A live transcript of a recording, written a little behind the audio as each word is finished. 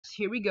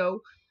Here we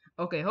go.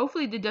 Okay,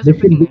 hopefully this This doesn't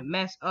should be, freaking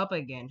mess up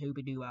again,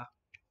 Hoobie-Doo.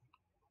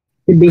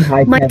 should be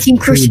high My test teen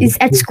crush 2. is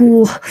at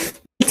school.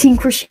 My teen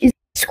crush is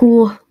at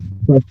school.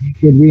 But you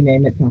should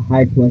rename it to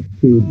High Plus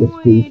 2, the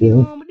school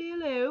will.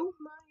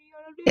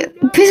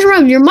 Piss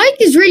around, your mic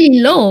is really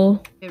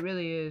low. It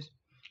really is.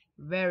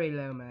 Very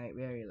low, mate.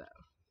 Very low.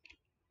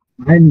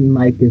 My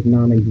mic is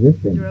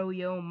non-existent. Throw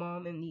your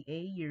mom in the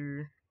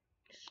air.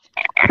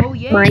 Oh,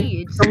 yay. Mike,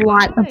 It's a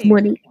lot of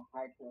money.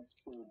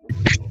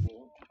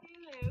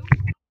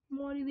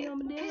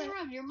 Piss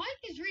around, your mic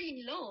is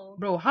really low.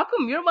 Bro, how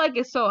come your mic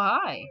is so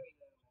high?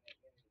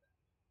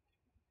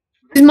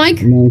 His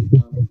mic? No,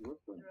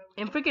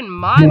 And freaking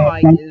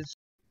my mic is...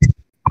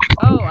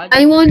 Oh,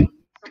 I won't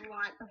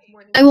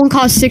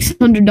cost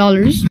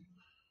 $600.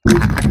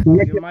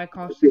 Your mic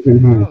costs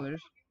 $600.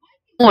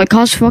 Oh, it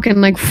costs fucking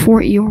like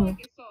 €40.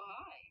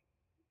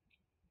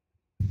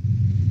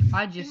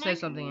 I just said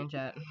something in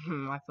chat.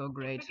 I feel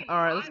great.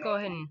 Alright, let's go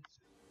ahead and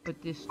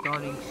put this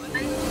starting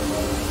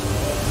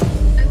soon.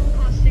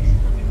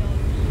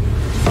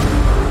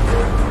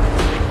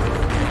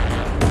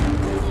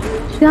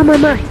 Got my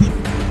mic.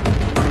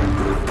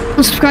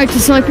 Subscribe to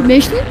Sniper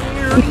Nation.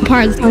 Become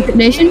part of the Sniper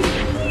Nation.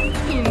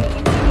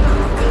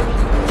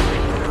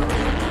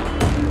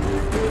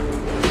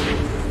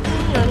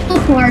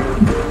 Clark.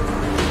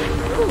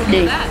 Look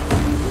at that.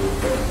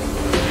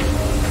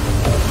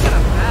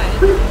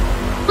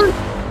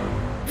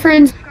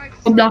 Friends.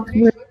 Block.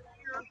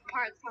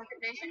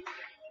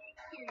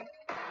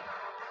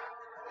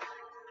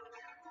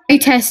 I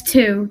test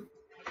 2.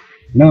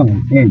 no,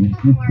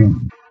 it's this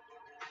one.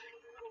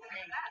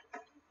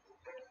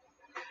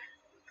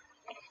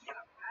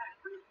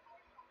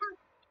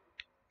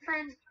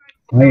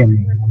 I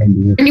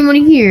am. Anyone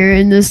here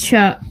in this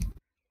chat?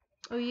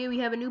 Oh yeah, we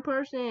have a new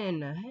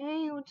person.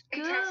 Hey, what's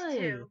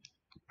good?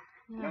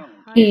 Yeah,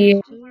 hi, Yeah.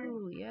 test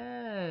two.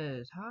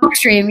 Yes. Hi.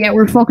 Stream, yet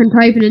we're fucking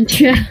typing in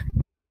chat.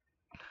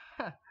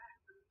 Sorry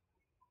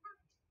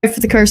for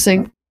the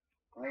cursing.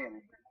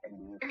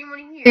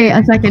 Wait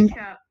a second.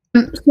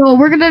 So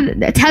we're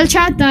gonna tell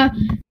chat that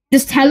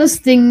just tell us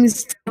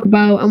things to talk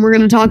about, and we're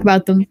gonna talk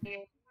about them.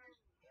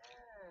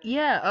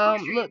 Yeah.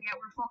 Look.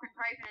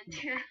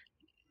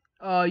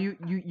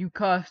 You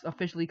cussed,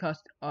 officially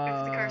cussed.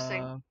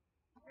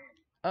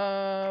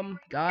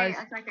 Guys.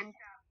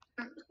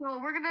 So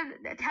we're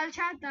gonna tell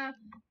chat that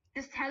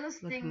just tell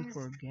us Looking things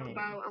for to game. talk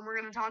about, and we're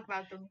gonna talk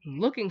about them.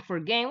 Looking for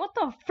game? What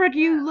the frick are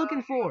you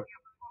looking for?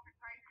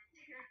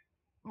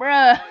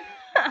 Bruh.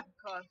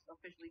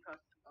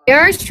 They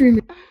are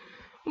streaming.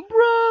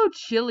 Bro,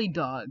 chili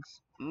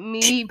dogs.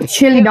 Me.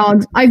 Chili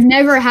dogs. I've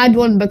never had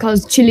one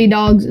because chili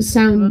dogs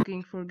sound.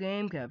 Looking for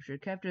game capture.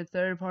 Capture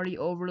third party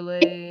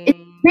overlay. It's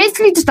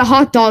basically just a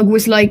hot dog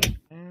with like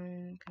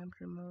And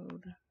capture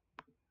mode.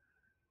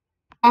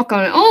 talk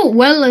on it. Oh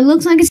well, it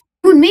looks like it's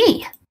you and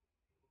me.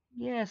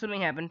 Yeah,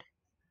 something happened.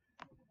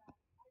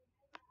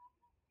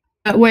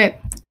 Wait.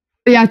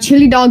 Yeah,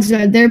 chili dogs.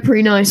 They're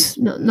pretty nice.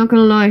 Not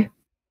gonna lie.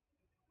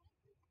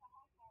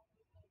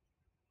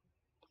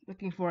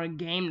 Looking for a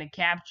game to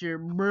capture,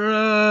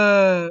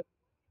 bruh.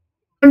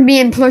 Be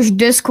in Plush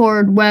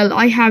Discord. Well,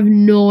 I have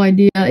no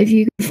idea. If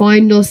you can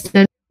find us,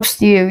 then up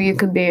to you. You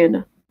can be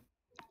in.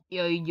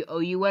 Yo,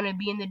 you wanna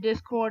be in the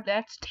Discord?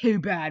 That's too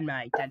bad,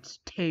 mate. That's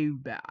too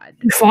bad.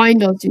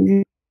 Find us.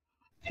 I'm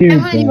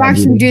gonna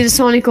actually do the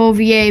Sonic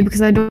OVA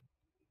because I do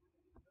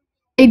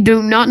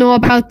not know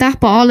about that,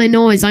 but all I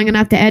know is I'm gonna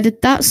have to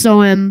edit that,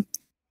 so it's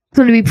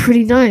gonna be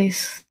pretty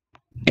nice.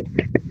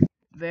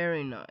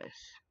 Very nice.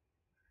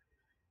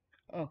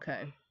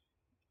 Okay.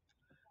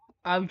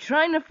 I'm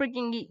trying to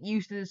freaking get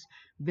used to this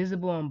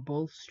visible on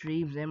both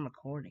streams and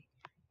recording.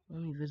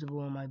 Only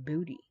visible on my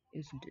booty,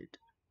 isn't it?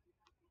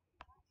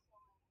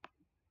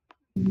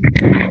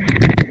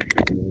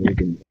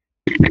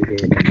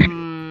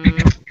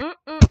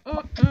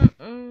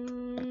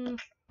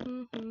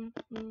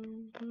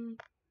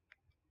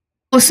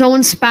 Oh,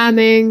 someone's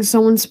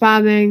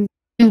spamming.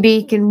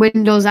 Beacon,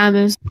 Windows,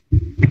 Amis.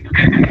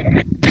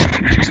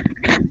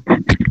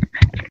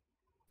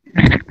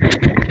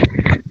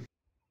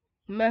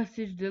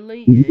 Message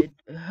deleted.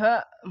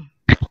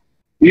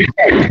 You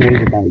can't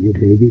care about your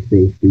baby's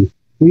safety.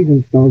 Please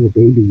install the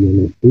baby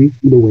unit 3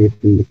 feet away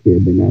from the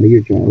kid and out of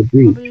your child's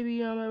reach.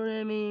 Baby, I'm a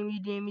rammy, you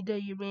damn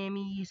that you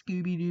rammy,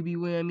 Scooby Dooby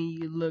Whammy,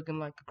 you looking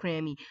like a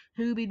crammy.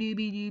 Hooby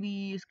Dooby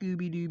Dooby,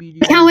 Scooby Dooby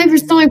Dooby. I can't wait for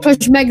Sonic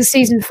Plush Mega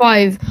Season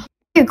 5.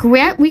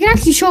 Yeah, we can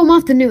actually show them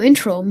off the new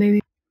intro,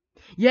 maybe.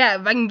 Yeah,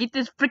 if I can get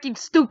this freaking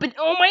stupid.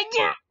 Oh my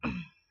god!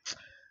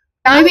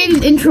 I made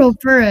an intro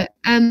for it.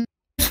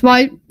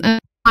 Swipe,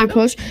 I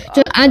push.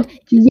 And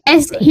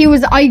yes,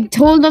 I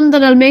told them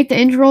that I'll make the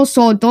intro,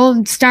 so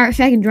don't start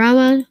fucking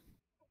drama.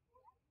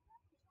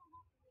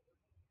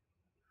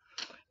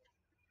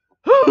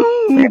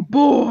 Oh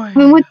boy!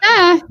 And with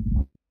that,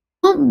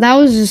 that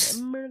was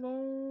just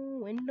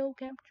window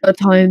capture. a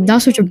time. That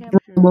was such a bro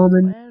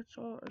moment.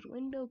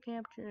 Window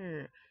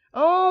capture.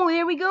 Oh,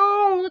 here we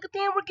go! Look at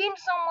that, we're getting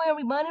somewhere,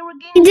 everybody. We're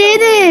getting. He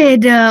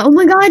did it! Oh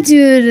my god,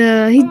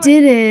 dude! He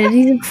did it.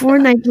 He's a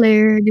Fortnite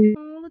player, dude.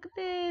 Oh, look at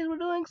this. We're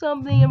doing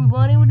something,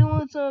 everybody. We're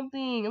doing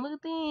something. Look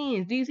at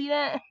this. Do you see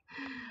that?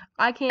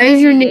 I can't Where's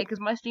see your it name? yet because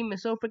my stream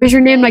is so freaking Where's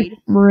your name, like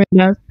delayed.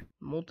 Miranda?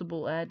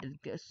 Multiple ad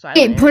silent.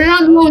 Hey, put it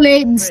on low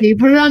latency.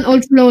 Put it on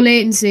ultra low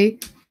latency.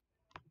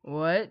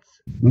 What?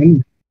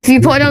 If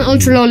you put it on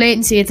ultra low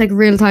latency, it's like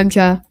real time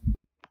chat.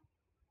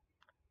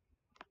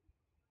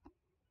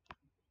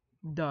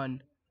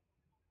 Done.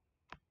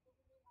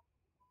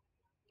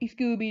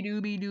 Scooby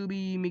Dooby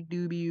Dooby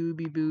McDooby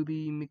Ooby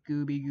Booby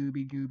McGooby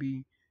Gooby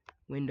Gooby.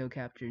 Window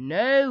capture.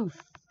 No,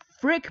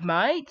 frick,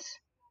 mate.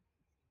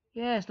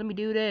 Yes, let me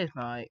do this,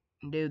 mate.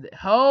 Do this.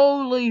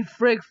 Holy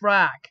frick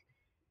frack.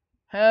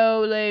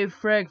 Holy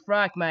frick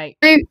frack, mate.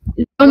 Hey,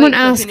 someone Wait,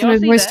 so asked, can can y'all I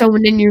see voice that?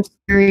 someone in your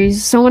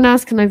series? Someone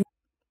asked, can I?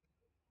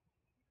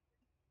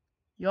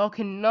 Y'all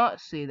cannot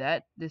see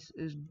that. This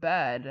is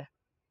bad.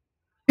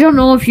 I don't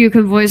know if you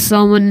can voice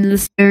someone in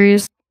the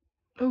series.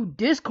 Oh,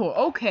 Discord.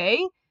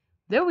 Okay.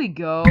 There we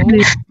go.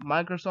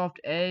 Microsoft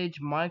Edge,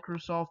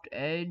 Microsoft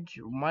Edge,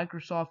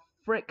 Microsoft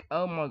frick.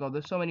 Oh my god,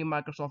 there's so many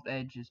Microsoft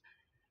Edges.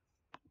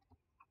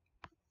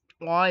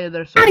 Why are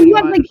there so many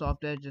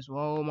Microsoft Edges?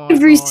 Oh my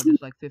god, there's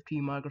like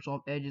 15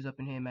 Microsoft Edges up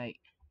in here, mate.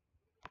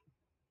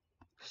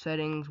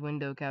 Settings,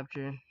 window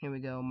capture. Here we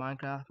go.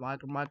 Minecraft,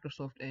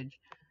 Microsoft Edge,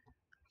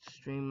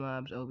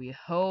 Streamlabs, OBS.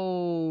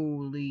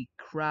 Holy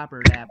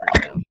crapper dapper,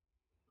 yo.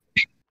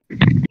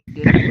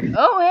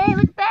 Oh, hey,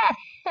 look at that!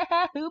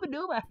 Hooba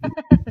dooba.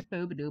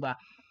 Hooba dooba.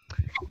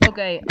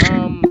 Okay,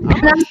 I'm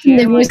gonna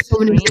share my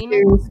screen.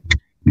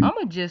 I'm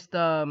gonna just,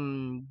 I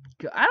don't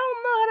know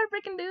how to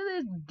freaking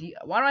do this.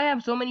 Why do I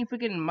have so many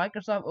freaking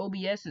Microsoft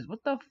OBSs?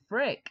 What the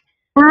frick?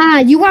 Ah,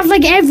 you have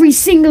like every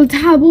single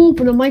tab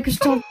open on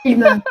Microsoft,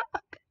 man.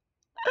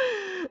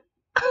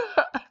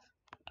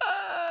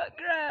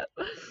 Crap.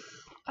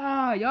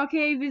 Ah, y'all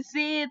can't even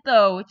see it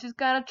though, which is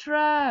kind of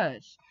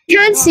trash. You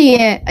can't see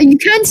it. You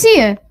can't see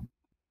it.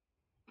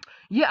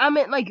 Yeah, I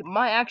meant like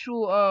my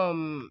actual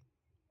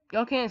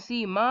y'all can't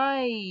see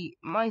my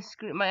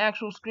screen, my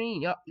actual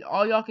screen.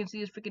 All y'all can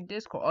see is freaking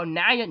Discord. Oh,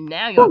 now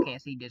y'all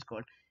can't see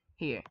Discord.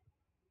 Here.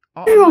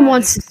 Everyone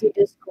wants to see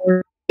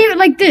Discord. Leave it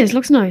like this.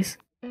 Looks nice.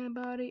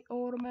 Anybody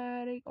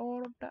automatic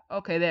auto.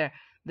 Okay, there.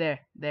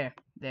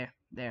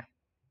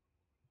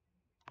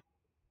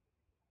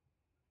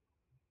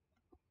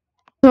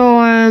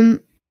 So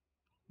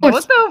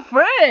what the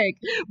frick,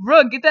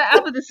 bro? Get that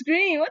out of the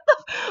screen. What the?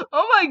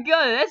 Oh my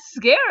god, that's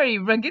scary,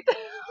 bro. Get that.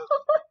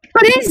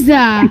 What is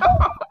that?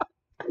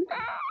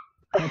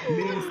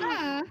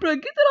 Bro,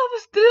 get that off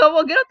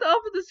of get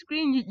off of the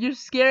screen. You're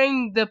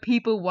scaring the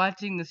people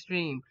watching the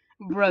stream,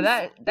 bro.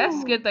 That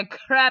scared the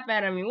crap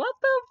out of me. What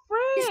the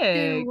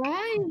frick?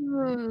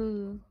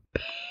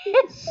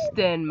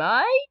 Piston,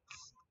 mate.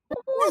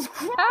 What's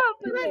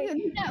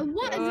happening?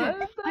 What is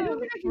it? I don't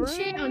think I can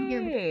shit on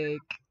here.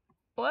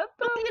 What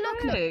the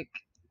frick?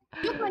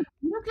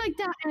 Look like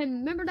that.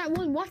 Remember that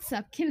one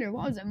WhatsApp killer?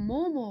 What was it,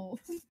 Momo?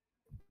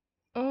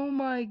 Oh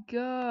my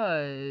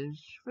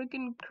gosh,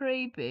 freaking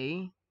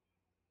creepy.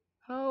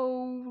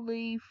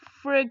 Holy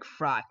frick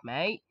frack,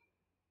 mate.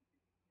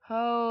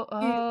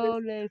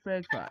 Holy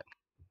frick frack.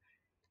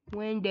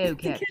 Window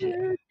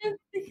capture.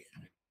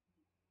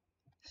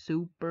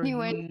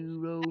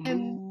 Superhero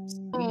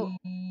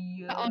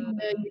movie. On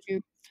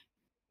YouTube.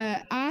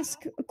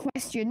 Ask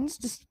questions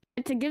just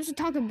to give us a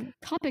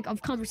topic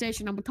of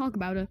conversation and we'll talk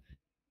about it.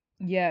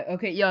 Yeah,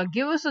 okay, y'all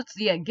give us a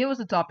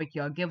topic,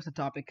 y'all. Give us a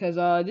topic, cause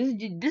this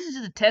is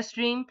just a test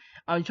stream.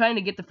 I'm trying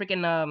to get the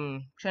freaking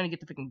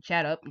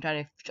chat up. I'm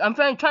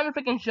trying to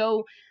freaking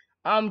show.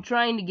 I'm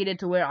trying to get it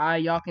to where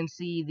y'all can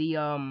see the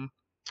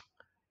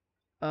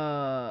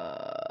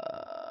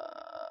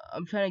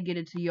I'm trying to get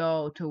it to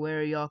y'all to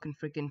where y'all can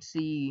freaking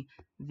see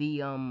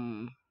the Are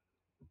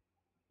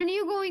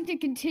you going to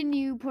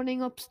continue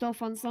putting up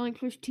stuff on Sonic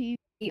Plush TV?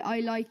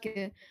 I like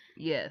it.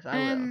 Yes, I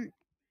will.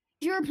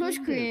 If you're a plush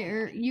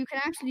creator, you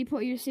can actually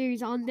put your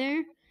series on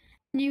there,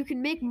 and you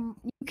can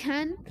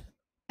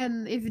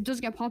if it does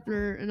get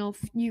popular enough,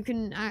 you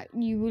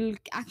will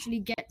actually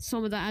get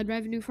some of the ad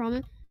revenue from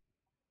it.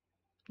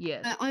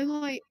 Yes.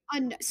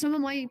 And some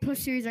of my plush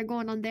series are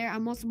going on there,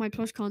 and most of my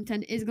plush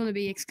content is going to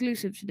be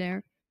exclusive to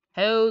there.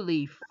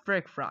 Holy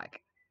frick frack.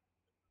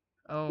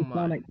 Oh my.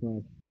 Sonic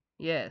Plush.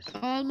 Yes.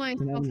 All my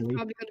stuff is probably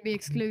going to be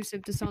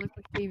exclusive to Sonic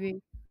Plush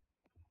TV.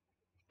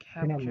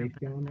 Capture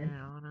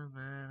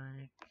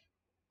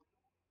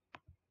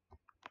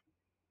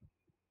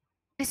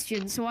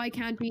question, so I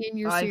can't be in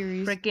your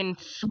series. I freaking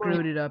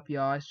screwed it up,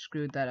 y'all. I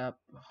screwed that up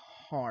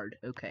hard.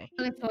 Okay.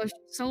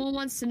 Someone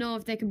wants to know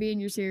if they can be in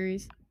your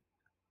series.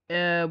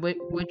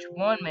 Which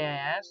one, may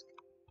I ask?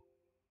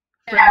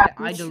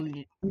 I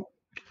deleted.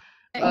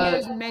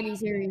 There's many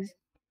series.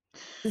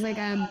 There's like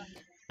Sonic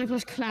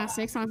Plush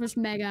Classic, Sonic Plush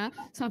Mega,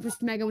 Sonic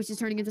Plush Mega, which is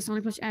turning into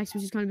Sonic Plush X,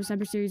 which is kind of a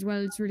separate series.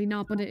 Well, it's really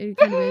not, but it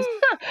kind of is.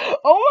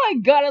 Oh my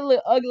god, I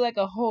look ugly like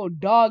a whole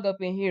dog up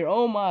in here.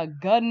 Oh my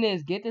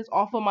goodness, get this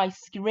off of my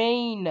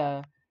screen.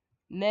 Nah,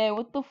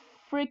 what the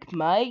frick,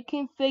 mate?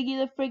 Configure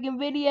the freaking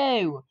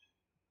video.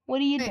 What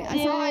are you doing?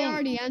 I thought I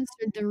already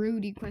answered the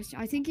Rudy question.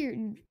 I think you're...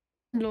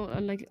 low,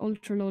 like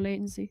ultra low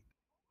latency.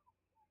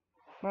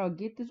 Bro,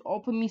 get this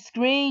off of me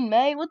screen,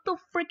 mate. What the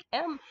frick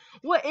am?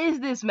 What is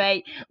this,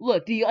 mate?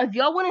 Look, if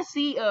y'all want to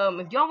see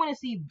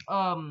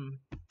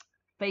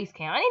face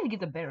cam, I need to get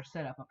the better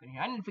setup up in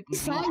here. I need to freaking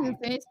Saw your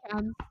face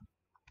cam.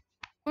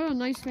 What a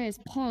nice face,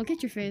 Paul.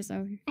 Get your face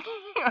out here.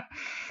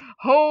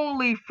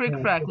 Holy frick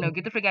frack! No,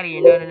 get the frick out of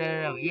here! No, no, no,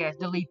 no, no. Yes,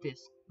 delete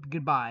this.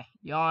 Goodbye.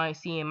 Y'all ain't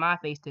seeing my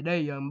face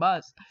today, young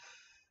buzz.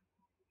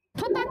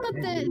 Put back up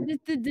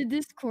the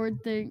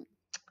Discord thing.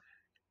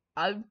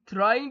 I'm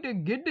trying to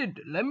get it.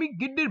 Let me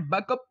get it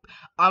back up.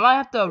 I might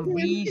have to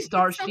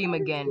restart stream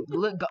again.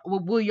 Look,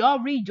 will y'all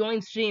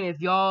rejoin stream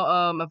if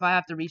y'all if I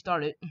have to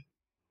restart it? You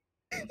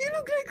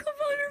look like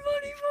Commander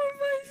Money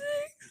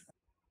 456.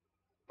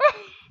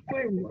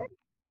 Wait, what?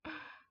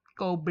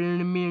 Go burn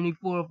a mini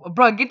for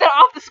bro. Get that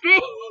off the screen.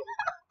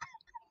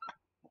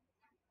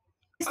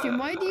 Christian,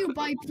 why do you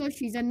buy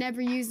plushies and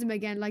never use them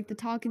again? Like the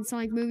Talking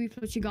Sonic movie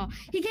plush you got.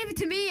 He gave it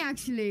to me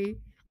actually.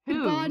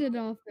 Who? I bought it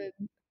off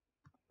him.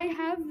 I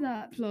have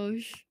that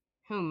plush.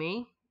 Who,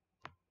 me?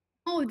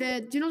 Oh,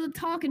 do you know the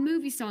Talking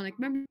movie Sonic?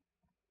 Remember?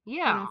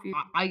 Yeah,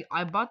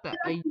 I bought that.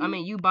 I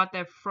mean, you bought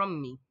that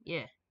from me.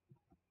 Yeah.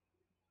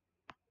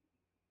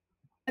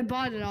 I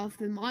bought it off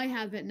him. I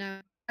have it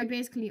now. I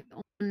basically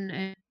own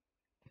it.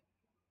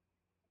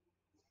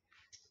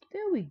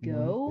 There we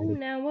go.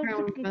 Now, what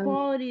Brown freaking phone.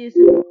 quality is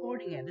this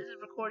recording at? This is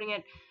recording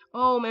at.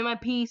 Oh man, my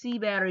PC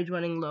battery's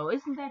running low.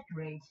 Isn't that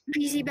great?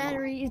 PC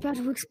battery is about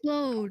to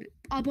explode.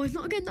 Oh, boys,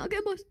 not again,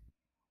 boys.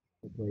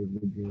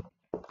 You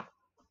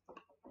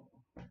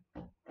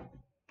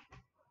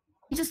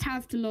just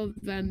have to love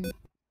them.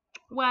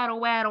 Waddle,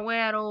 waddle,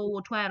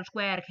 waddle, twaddle,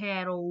 squaddle,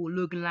 cattle,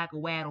 looking like a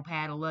waddle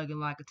paddle, looking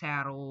like a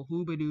tattle,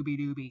 hooby dooby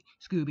dooby,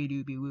 scooby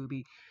dooby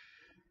wooby.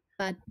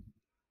 But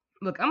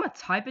look, I'm gonna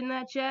type in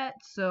that chat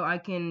so I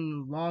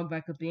can log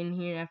back up in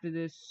here after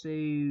this. So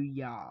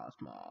yeah,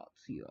 smart.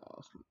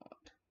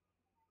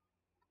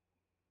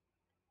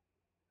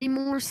 any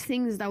more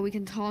things that we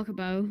can talk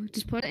about?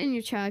 Just put it in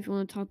your chat if you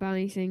want to talk about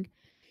anything.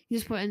 You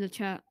just put it in the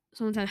chat.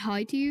 Someone said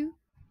hi to you.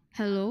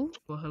 Hello.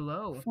 Well,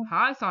 hello.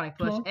 Hi, Sonic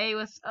Plush. Hello. Hey,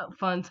 what's up?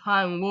 Fun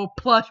time. We'll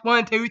plush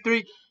 1, 2,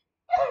 3.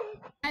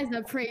 That's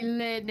a pretty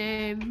lit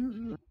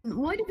name.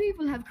 Why do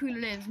people have cooler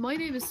names? My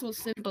name is so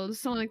simple.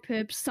 Sonic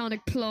Pip,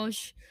 Sonic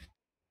Plush.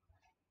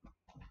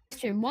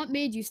 Christian, what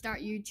made you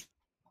start YouTube?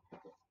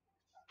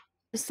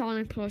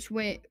 Sonic Plush.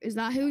 Wait, who's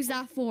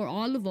that for?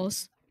 All of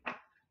us? I'm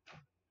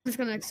just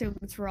gonna assume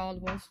it's for all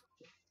of us.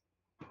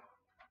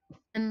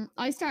 And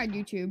I started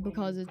YouTube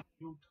because it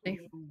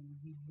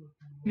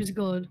was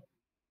good.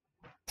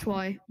 That's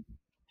why.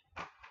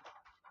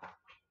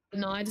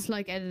 No, I just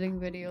like editing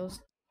videos.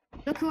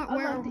 Look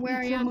where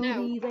I am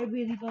now. I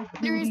really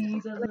like There is-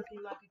 boobies. I'm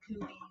looking like a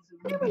coobies.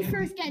 When did we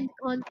first get in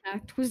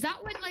contact? Was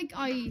that when like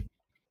I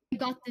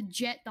got the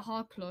the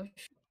hot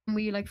plush and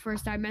we like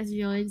first started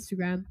messaging on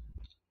Instagram?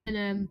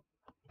 And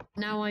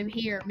now I'm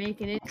here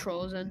making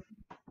intros and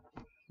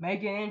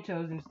making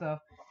intros and stuff.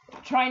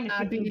 Trying to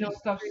freaking you get know,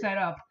 stuff set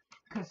up.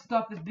 Because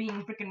stuff is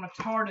being freaking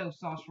retardo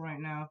sauce right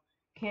now.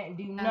 Can't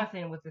do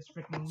nothing with this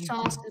freaking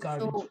sauce YouTube is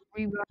garbage. so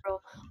reviral.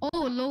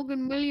 Oh,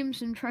 Logan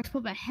Williamson tries to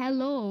put a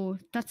hello.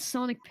 That's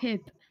Sonic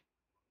Pip.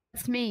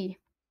 That's me.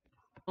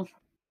 Oh,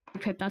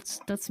 Pip,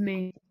 that's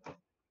me.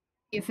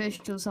 The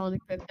official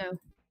Sonic Pip now.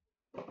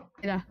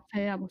 Yeah,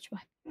 pay that much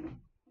back.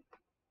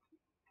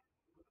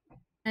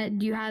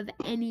 Do you have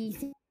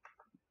anything?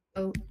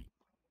 Oh,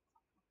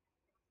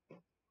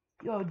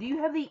 Yo, do you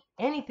have the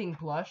anything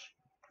plush?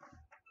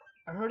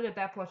 I heard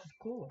that plush is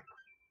cool.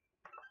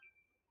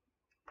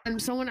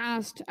 someone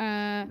asked,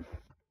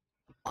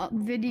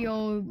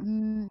 video.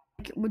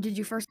 What did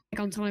you first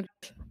make on Sonic?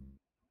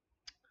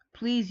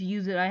 Please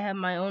use it. I have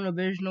my own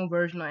original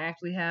version. I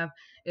actually have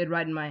it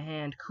right in my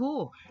hand.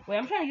 Cool. Wait,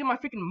 I'm trying to get my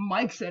freaking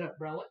mic set up,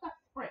 bro. What the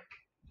frick?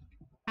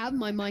 I have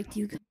my mic.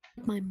 You got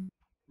my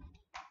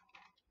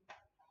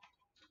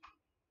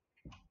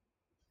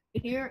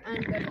here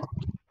and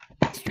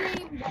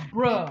stream.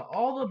 Bruh,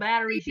 all the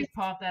batteries just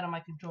popped out of my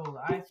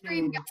controller. I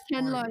Stream gets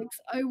 10 likes.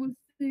 I will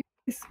say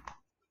this.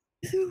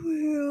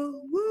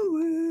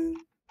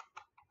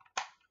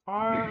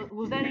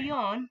 Was that a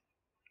yawn?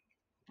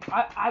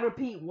 I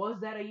repeat, was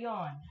that a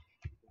yawn?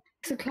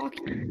 6 o'clock.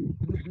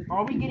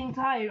 Are we getting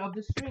tired of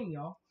the stream,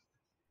 y'all?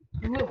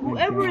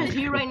 Whoever is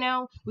here right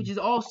now, which is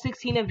all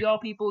 16 of y'all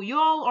people,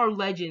 y'all are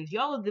legends.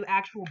 Y'all are the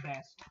actual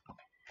best.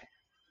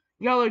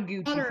 Y'all are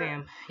Gucci,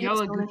 fam.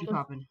 Y'all are Gucci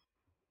poppin'.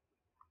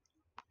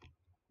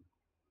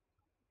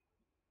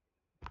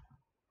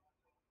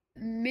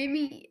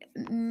 Mimi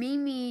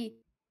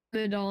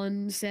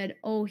Madon said,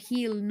 "Oh,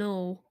 he'll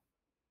know."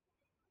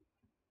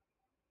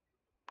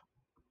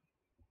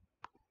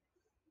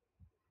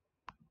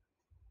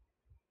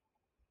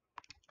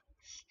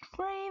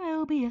 Stream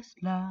will be a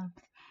slab.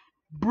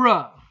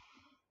 Bruh.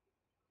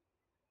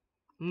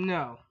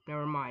 No,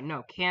 never mind.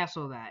 No,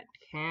 cancel that.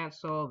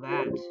 Cancel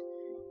that.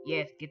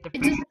 Yes, get the.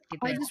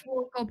 I just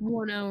woke up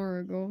 1 hour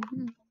ago.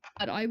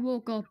 But I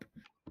woke up.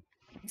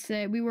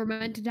 We were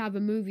meant to have a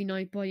movie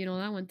night, but you know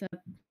that went to.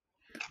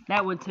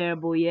 That went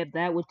terrible. Yep,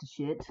 that went to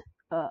shit.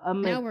 I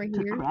meant Now we're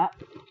to here.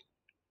 crap.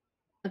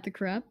 At the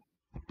crap.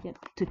 Yep,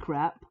 to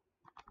crap.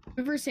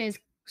 Whoever says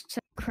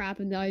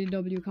crap in the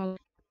IDW comment.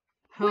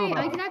 Hold Wait,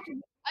 I on.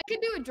 could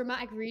do a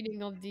dramatic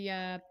reading of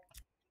the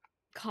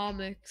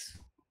comics.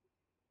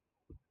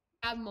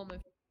 Have them on my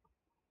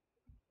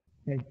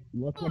Hey,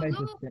 look what I just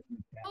sent in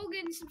the chat.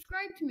 Logan,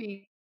 subscribe to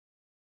me.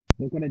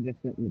 Look what I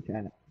just sent in the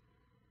chat.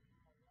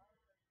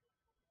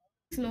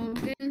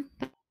 Logan.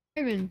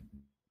 Ivan.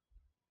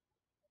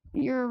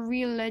 You're a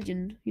real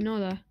legend. You know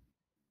that.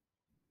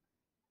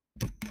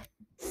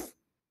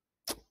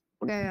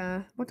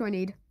 Okay, what do I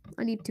need?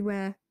 I need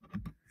to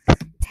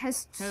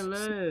test.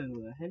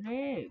 Hello.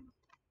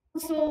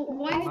 So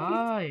why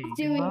Hi. is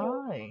he doing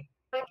Goodbye.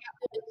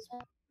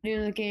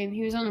 doing the game?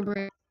 He was on a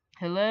break.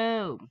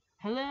 Hello.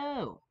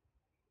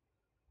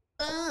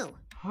 Oh.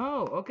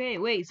 Oh, okay.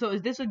 Wait. So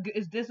is this a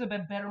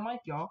bit better mic,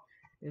 y'all?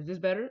 Is this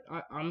better?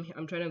 I'm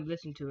trying to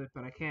listen to it,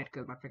 but I can't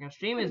because my freaking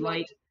stream is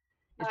late.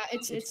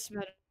 It's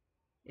better.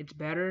 It's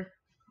better.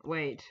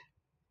 Wait.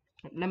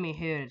 Let me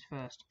hear it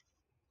first.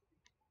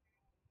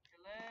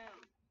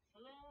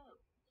 Hello.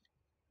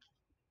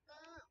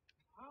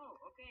 Oh,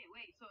 okay.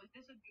 Wait. So is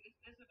this a bit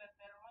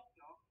better mic,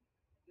 y'all?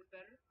 Is this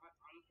better?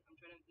 I'm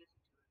trying to listen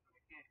to it, but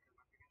I can't because my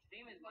freaking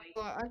stream is late.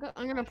 Well,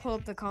 I'm gonna pull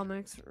up the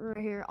comics right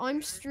here.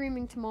 I'm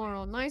streaming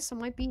tomorrow. Nice. I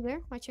might be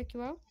there. Might check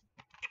you out.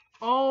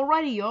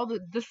 Alrighty, y'all.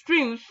 The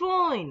stream is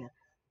fine.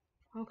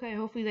 Okay,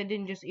 hopefully that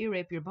didn't just ear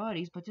rape your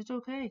bodies, but it's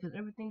okay because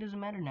everything doesn't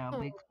matter now.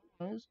 Oh.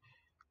 Because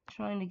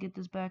trying to get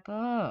this back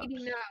up.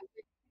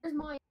 Where's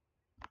my?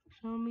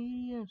 So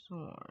media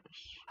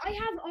source. I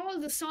have all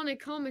the Sonic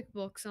comic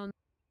books on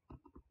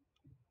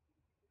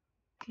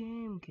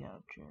Game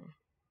capture.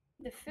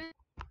 the 5th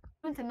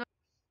to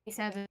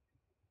 97.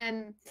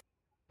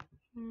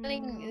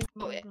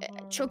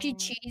 Chuck E.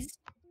 Cheese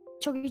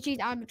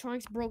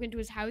animatronics broke into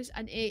his house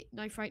and ate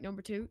Night Fright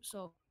number 2.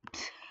 So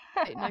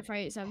Night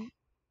Fright 87.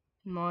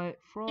 Night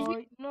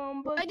Fright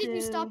number 2. Why did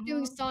you stop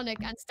doing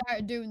Sonic and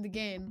start doing the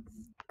game?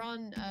 We're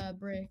on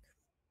break.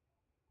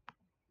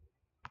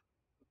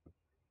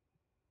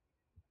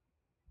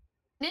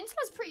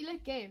 Ninja's a pretty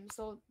lit game,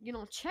 so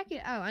check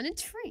it out, and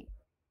it's free.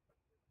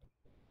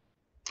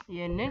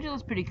 Yeah,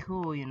 Ninjala's pretty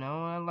cool,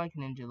 I like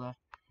Ninjala.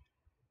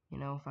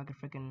 If I could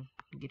freaking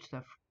get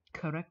stuff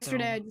correct.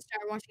 Yesterday I just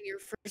started watching your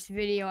first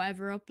video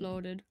ever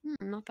uploaded.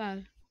 Not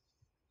bad.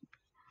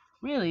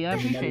 Really, I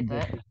appreciate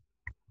that.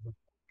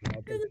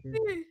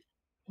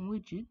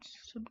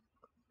 Widgets,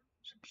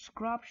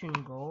 subscription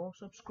goal,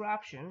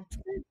 subscription.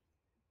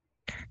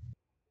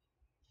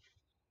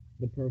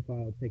 The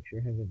profile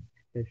picture has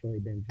officially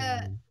been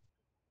changed.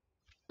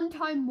 One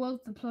time was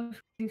the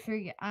plus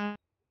 3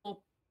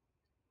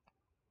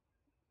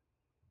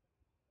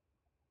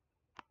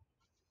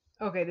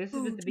 Okay, this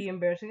is just to be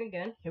embarrassing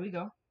again. Here we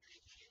go.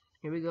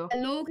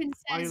 Logan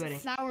Are you says ready?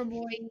 Flower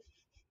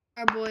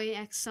Boy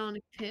X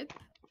Sonic Pip.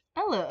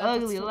 I look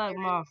That's ugly so like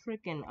weird. my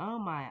freaking, oh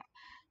my.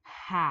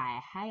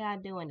 Hi, how y'all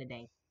doing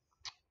today?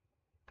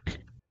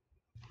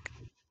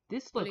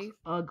 This looks Funny.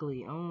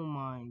 ugly. Oh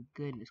my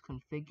goodness.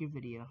 Configure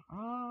video.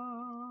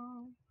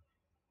 Oh.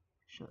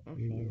 Show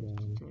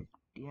FPS to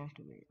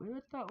deactivate.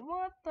 Wait,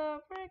 what the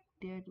frick?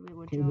 Deactivate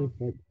what y'all?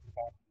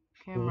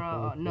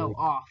 Camera, no,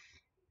 off.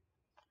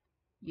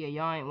 Yeah,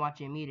 y'all ain't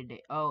watching me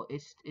today. Oh,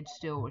 it's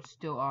still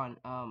on.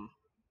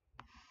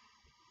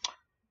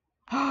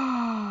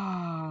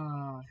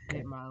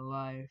 Hate my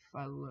life.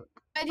 I look.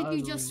 Why did ugly.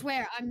 you just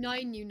swear? I'm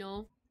 9, you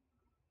know.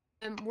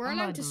 We're I'm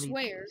allowed gonna to delete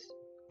swear. this.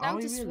 Allowed Are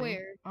we to really?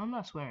 swear. I'm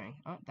not swearing.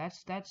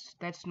 That's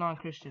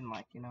non-Christian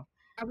like,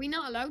 Are we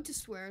not allowed to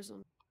swear?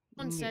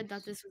 Someone said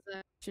that this was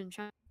a Christian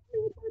channel.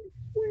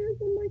 I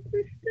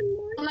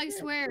don't like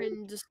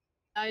swearing. Just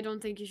I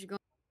don't think you should go.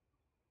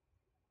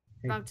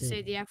 About to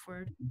say the F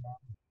word.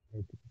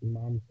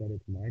 Mom said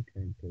it's my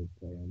turn to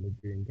play on the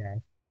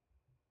Dreamcast.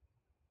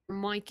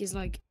 Mike is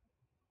like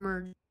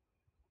merged.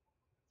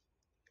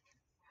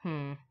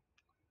 Hmm.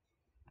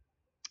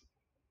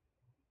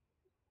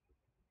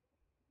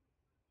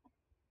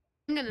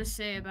 I'm gonna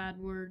say a bad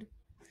word.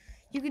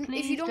 You can, if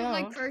Please you don't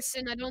like don't.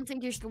 cursing, I don't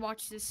think you should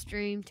watch this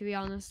stream. To be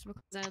honest,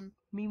 because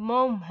Me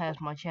mom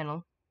has my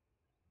channel.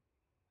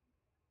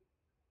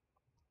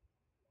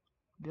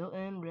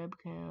 Built-in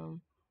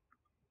webcam.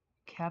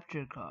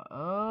 Capture card.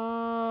 Oh.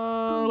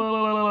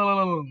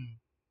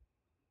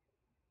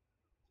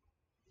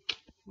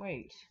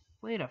 Wait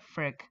a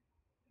frick.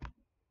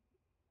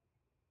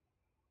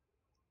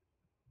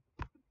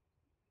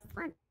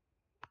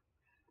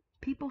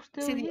 People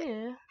still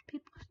here.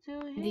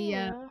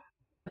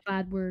 The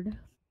bad word.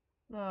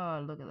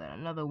 Oh, look at that.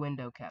 Another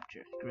window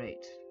capture.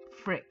 Great.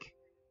 Frick.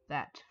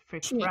 That.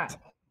 Frick. Shit. Frack.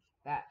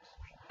 That.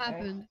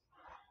 Happened.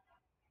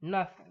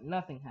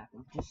 Nothing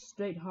happened. Just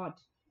straight hot.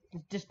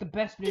 Just the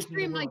best news. This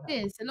stream like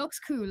this. It looks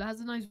cool. It has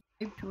a nice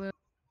vibe to it.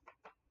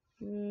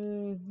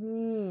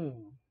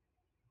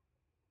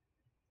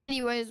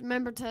 Anyways,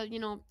 remember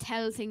to,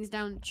 tell things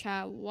down in the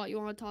chat what you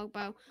want to talk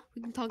about.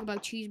 We can talk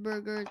about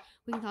cheeseburgers.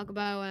 We can talk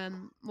about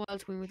what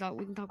else can we talk?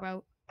 We can talk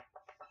about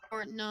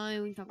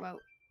Fortnite. We can talk about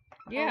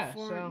Yeah,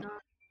 or so Fortnite.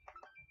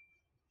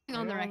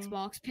 On their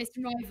Xbox.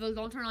 Piston Rival,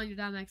 don't turn on your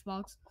damn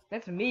Xbox.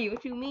 that's me.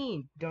 What you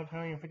mean? Don't turn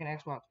on your freaking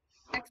Xbox.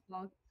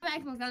 Xbox.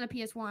 An Xbox and a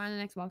PS4 and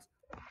an Xbox.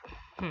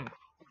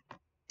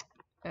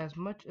 As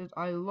much as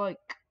I like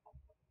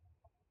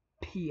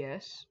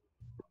PS,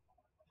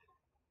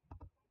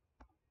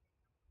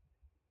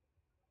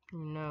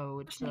 no,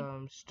 it's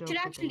still. Should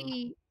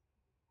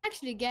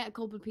actually get a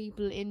couple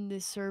people in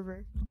this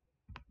server.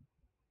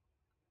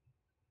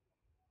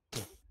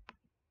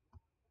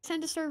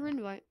 Send a server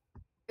invite.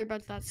 Sorry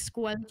about that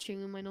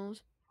squelching in my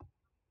nose.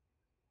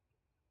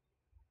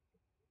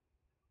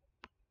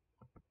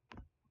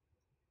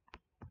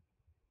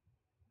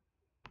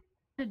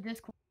 The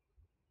Discord.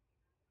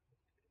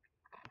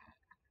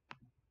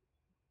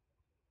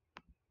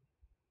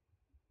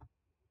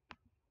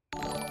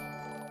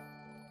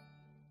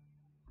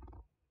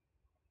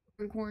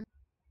 Record.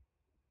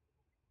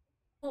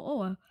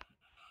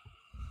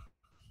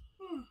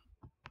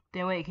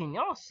 Then wait, can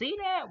y'all see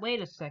that?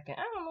 Wait a second.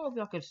 I don't know if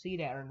y'all can see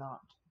that or not.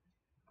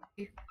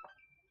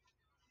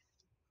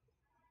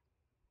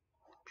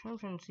 I'm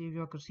trying to see if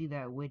y'all can see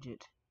that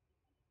widget.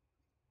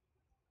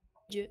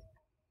 If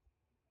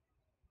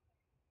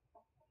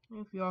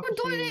y'all can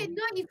see it,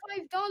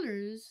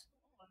 $95.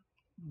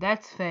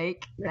 That's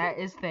fake. That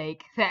is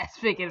fake. That's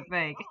freaking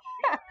fake.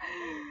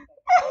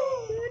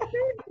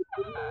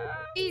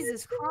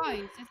 Jesus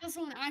Christ! If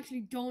someone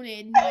actually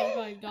donated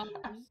 $95.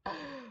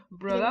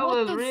 Bro, that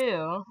was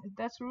real. If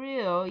that's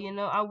real, you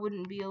know, I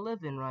wouldn't be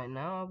living right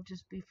now. I would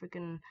just be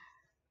freaking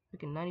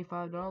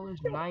 $95.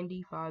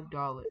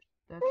 $95.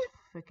 That's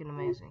freaking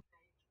amazing.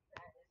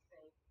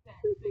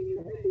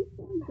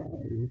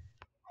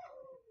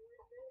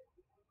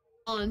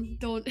 John,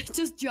 don't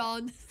just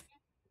John.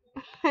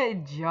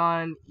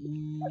 John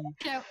E.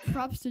 Yeah,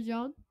 props to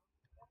John.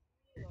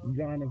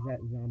 John is that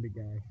zombie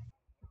guy.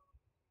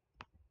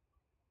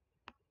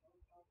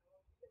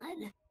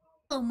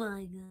 Oh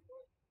my god.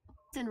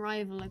 It's in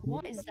Rival, like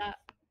what is that?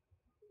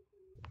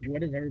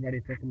 What is everybody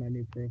picking my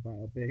new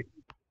profile pic?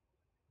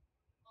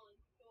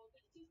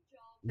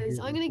 Guys,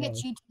 I'm gonna get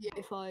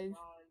GTA 5.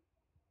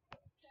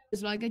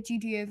 So I get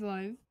GTA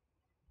 5.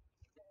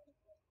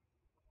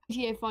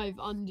 GTA 5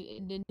 on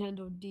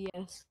Nintendo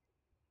DS.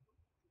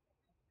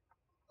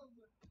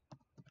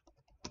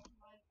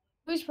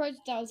 I was surprised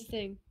that was a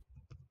thing.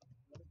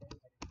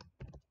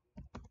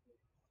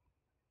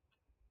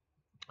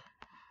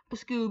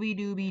 Scooby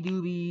Dooby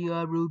Dooby,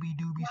 Ruby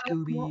Dooby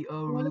Scooby,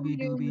 Ruby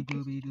Dooby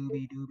Dooby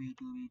Dooby Dooby Dooby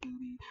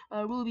Dooby,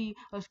 Ruby,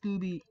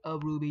 Scooby,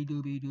 Ruby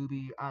Dooby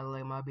Dooby. I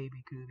like my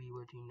baby Scooby.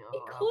 What you know? I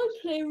can't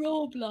play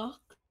Roblox.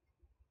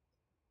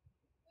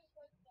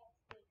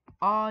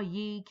 Are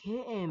ye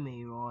kidding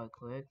me? Right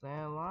click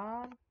that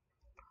line.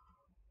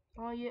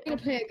 Oh yeah. I'm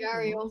gonna play a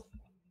Gario.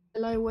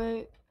 Will I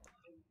wait?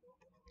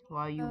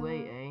 While you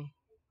wait, eh?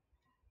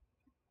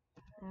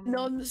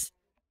 No, I'm just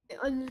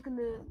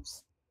gonna.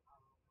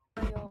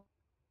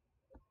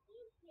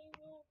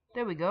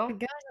 There we go.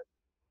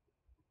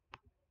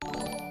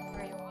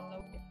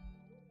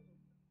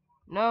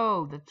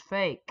 No, that's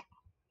fake.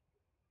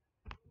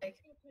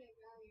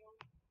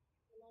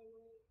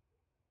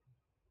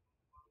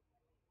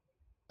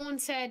 Someone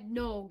said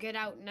no, get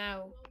out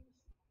now.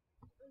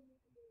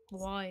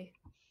 Why?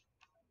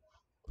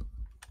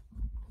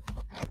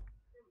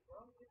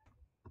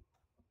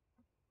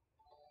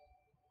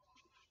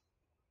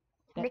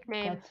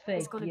 Nickname. That's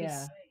fake. Gonna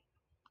Yeah.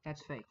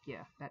 That's fake.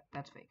 Yeah.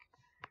 That's fake.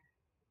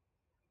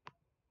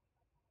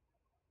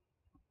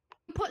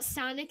 You put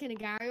Sonic in a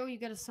Gario, you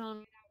get a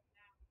song.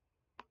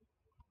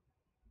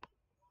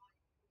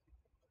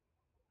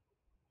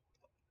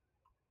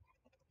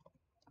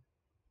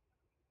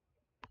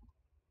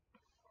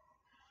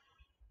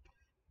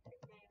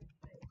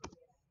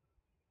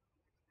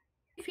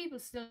 People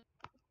still.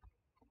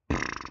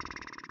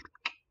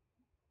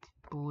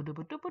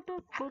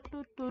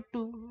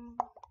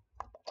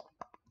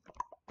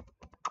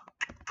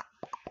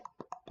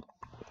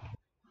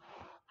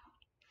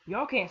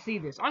 Y'all can't see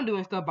this. I'm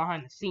doing stuff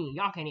behind the scene.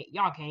 Y'all can't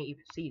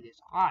even see this.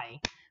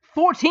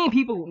 14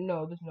 people.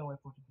 No, there's no way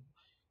 14 people.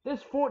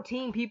 There's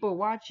 14 people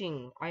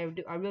watching. I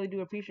really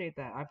do appreciate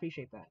that. I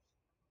appreciate that.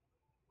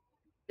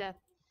 Yeah.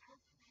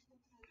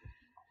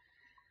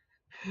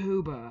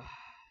 Huba.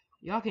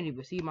 Y'all can't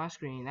even see my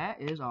screen.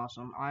 That is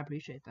awesome. I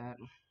appreciate that.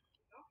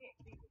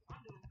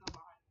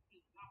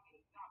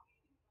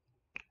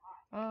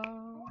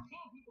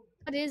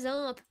 What is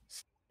up,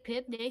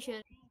 Pip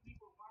Nation?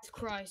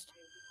 Christ.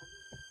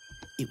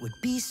 It would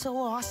be so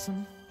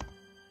awesome.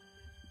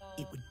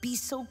 It would be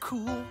so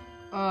cool.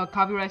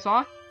 Copyright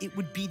song? It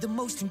would be the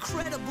most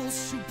incredible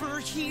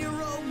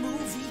superhero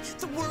movie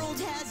the world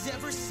has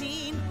ever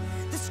seen.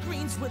 The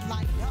screens would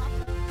light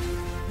up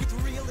with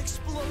real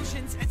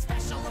explosions and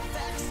special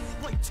effects,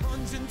 like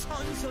tons and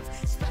tons of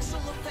special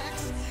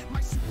effects. My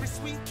super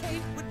sweet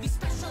cape would be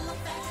special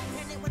effects,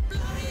 and it would blow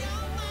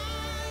your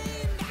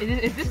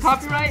mind. Is this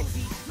copyright?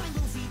 My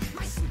movie,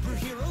 my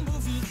superhero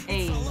movie.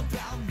 Hey. It's all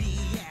about me.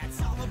 Yeah,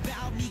 it's all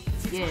about me.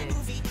 It's Yeah.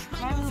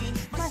 my movie,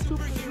 my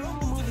superhero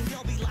movie.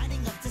 They'll be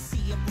lining up to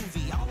see a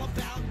movie all about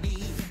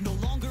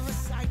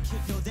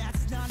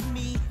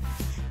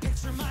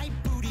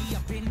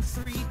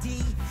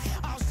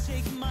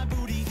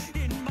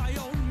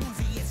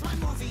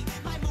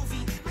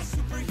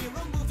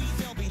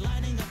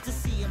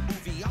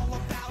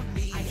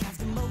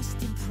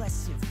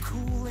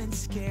cool and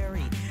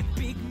scary,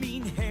 big,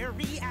 mean,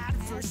 hairy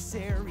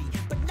adversary.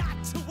 But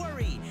not to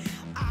worry,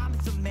 I'm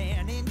the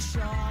man in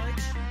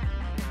charge.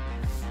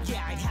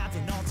 Yeah, I'd have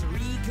an alter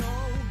ego.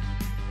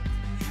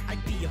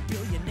 I'd be a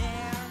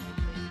billionaire,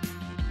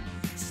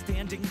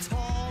 standing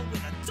tall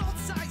with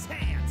adult-sized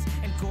hands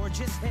and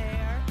gorgeous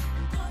hair.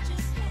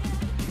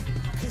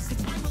 Cause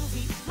it's my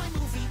movie,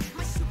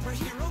 my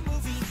superhero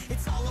movie.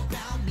 It's all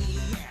about me,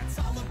 yeah, it's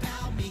all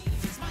about me.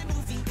 It's my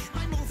movie,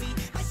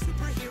 my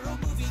superhero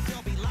movie.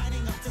 They'll be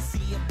lining up to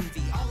see a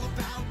movie all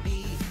about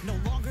me. No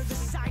longer the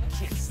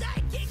sidekicks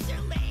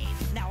are lame.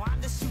 Now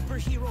I'm the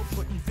superhero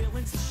putting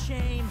villains to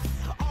shame.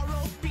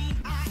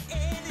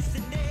 R-O-B-I-N is the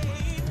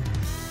name.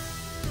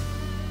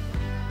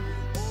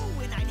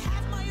 Ooh, and I'd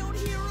have my own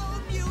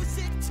hero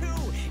music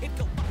too. It'd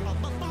go bum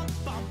bum bum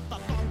bum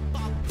bum bum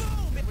bum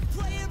boom. It would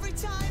play every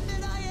time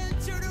that I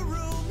entered a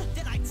room.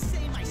 Then I'd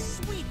say my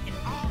sweet and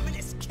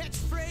ominous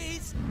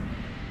catchphrase.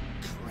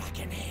 Crack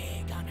an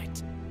egg on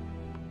it.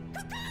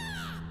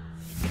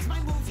 It's my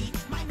movie,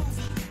 my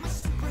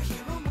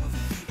superhero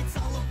movie. It's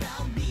all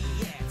about me,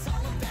 yeah, it's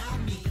all about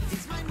me.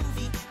 It's my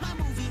movie,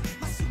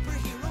 my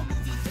superhero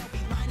movie. They'll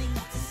be lining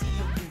up to see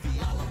a movie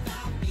all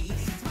about me.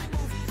 It's my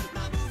movie.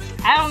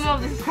 I don't know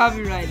if this is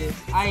copyrighted.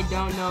 I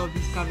don't know if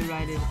this is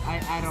copyrighted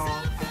at all.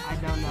 I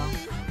don't know.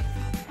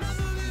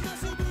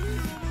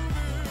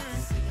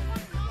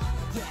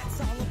 Yeah,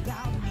 it's all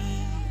about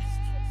me.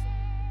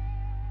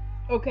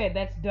 Okay,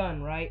 that's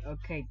done, right?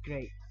 Okay,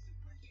 great.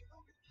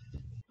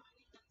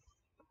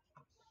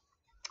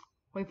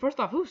 Wait, first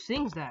off, who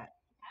sings that?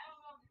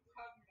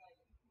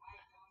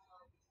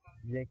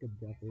 Jacob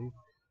Jeffries.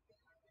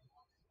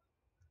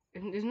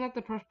 Isn't that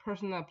the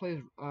person that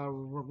plays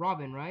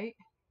Robin, right?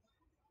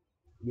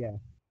 Yeah.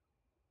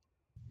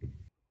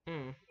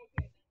 Hmm.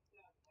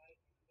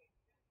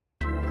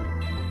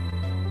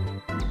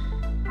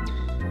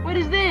 What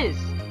is this?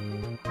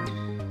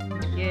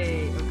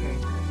 Yay, okay.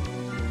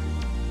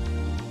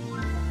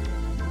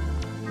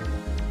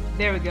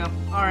 There we go.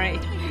 Alright.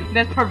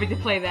 That's perfect to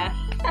play that.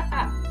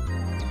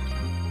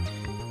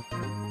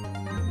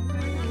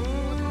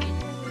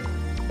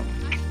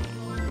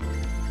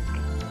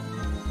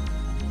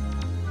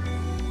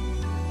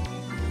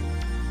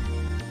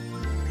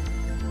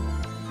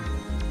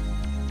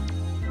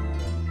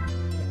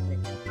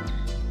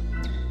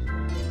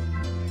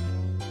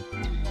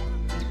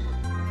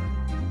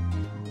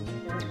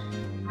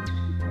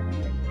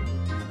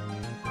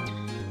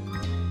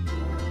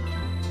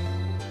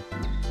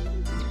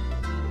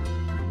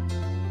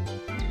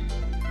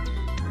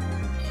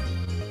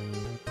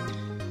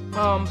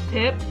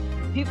 Pip,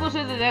 people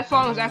said that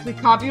song was actually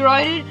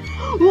copyrighted.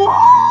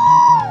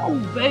 Whoa,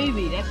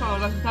 baby, that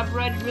song was actually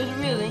copyrighted. Was it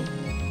really?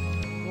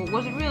 Well,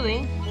 was it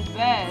really? It's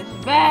bad.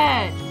 It's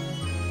bad.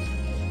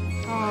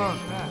 Oh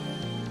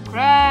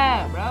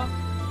crap, bro.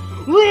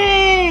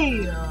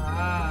 Wee!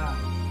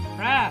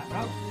 Crap,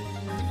 bro.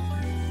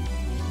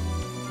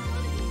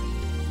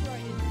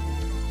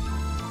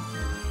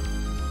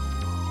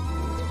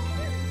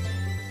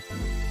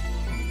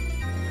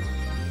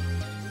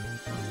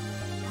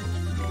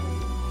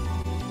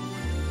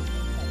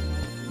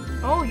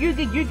 Oh, you're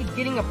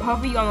getting a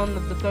puppy on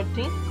the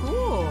 13th?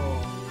 Cool.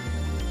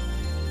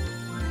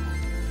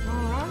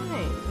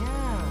 Alright,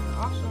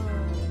 yeah, awesome.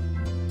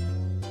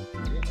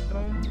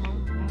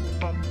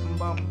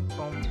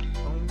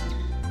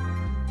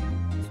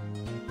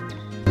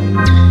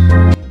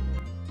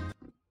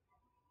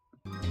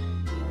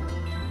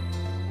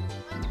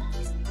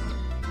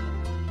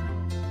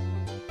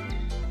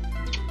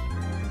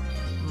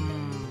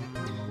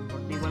 To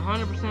be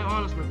 100%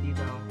 honest with you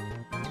though.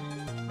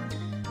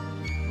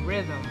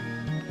 Rhythm.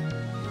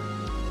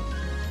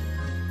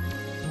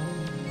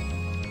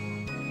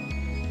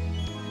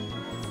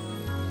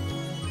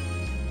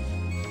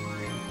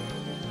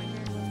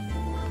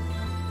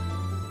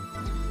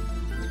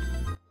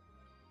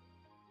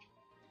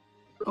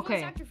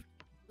 Okay.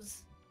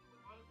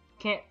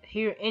 Can't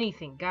hear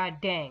anything.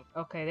 God dang.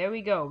 Okay, there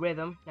we go.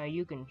 Rhythm. Now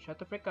you can shut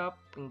the frick up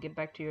and get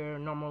back to your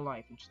normal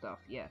life and stuff.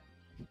 Yeah.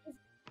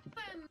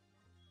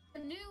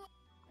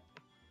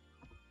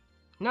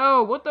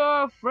 No, what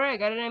the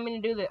frick? I didn't mean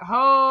to do that.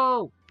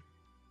 Oh!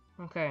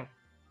 Okay.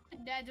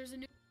 Dad, there's a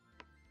new.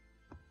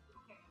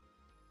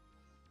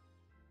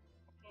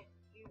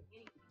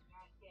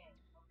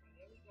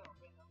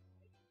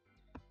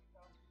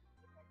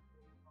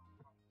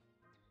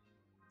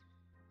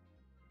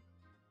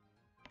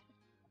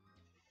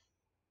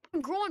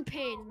 I'm growing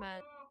pains,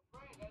 man.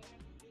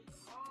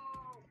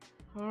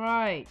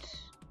 Alright.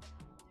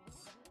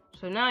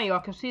 So now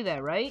y'all can see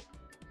that, right?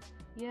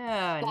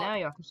 Yeah, now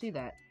y'all can see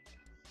that.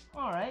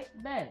 Alright,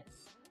 bet.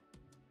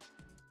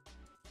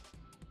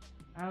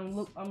 I'm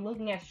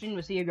looking at stream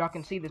to see if y'all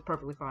can see this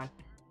perfectly fine.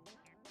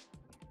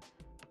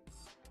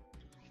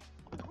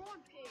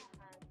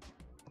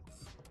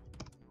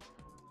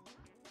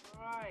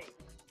 Alright.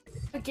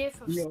 A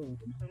gif of. Yo.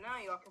 So now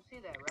y'all can see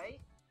that,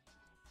 right?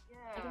 Yeah,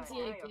 I can see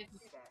now a y'all gif. can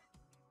see that.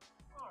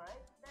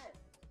 Alright, bet.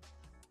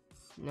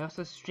 No,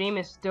 so stream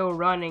is still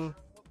running.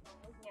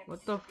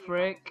 What the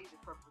frick?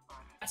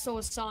 So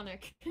is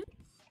Sonic.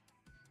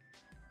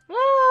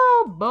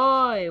 Oh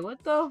boy,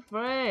 what the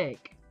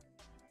frick?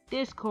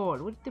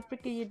 Discord, what the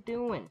frick are you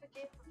doing?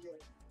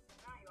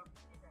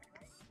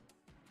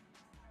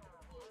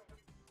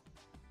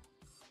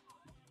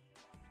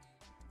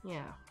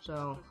 Yeah,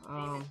 so,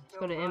 let's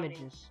go to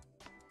images.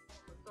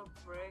 What the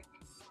frick?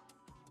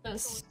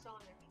 Yes.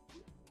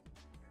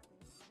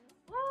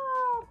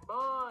 Oh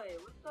boy,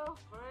 what the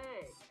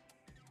frick?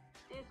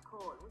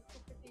 Discord, what the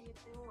frick are you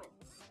doing?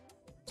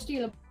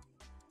 Steal a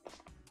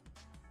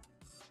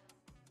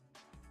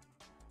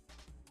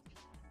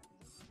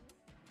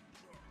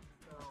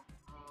So,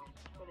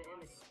 go to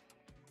images.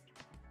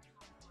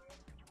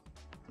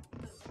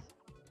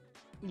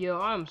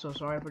 Yo, I'm so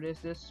sorry for this.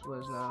 This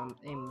was a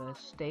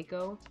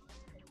mistake-o.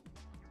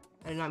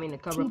 I did not mean to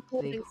cover up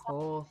the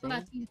whole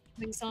thing.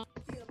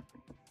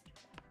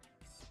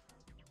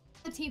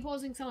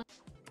 T-posing Sonic.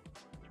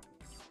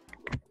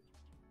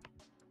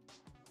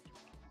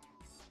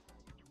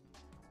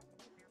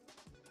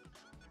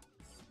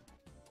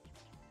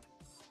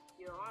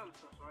 Yo, I'm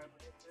so sorry for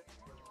this.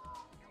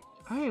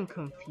 I am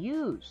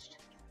confused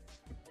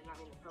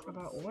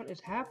about what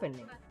is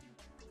happening.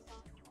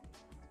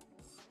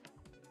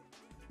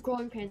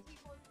 Growing pains.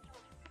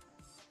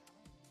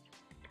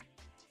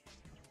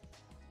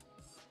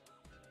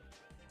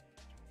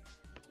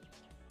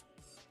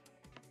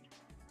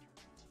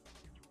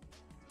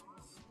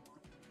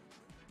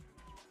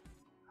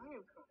 I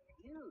am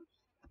confused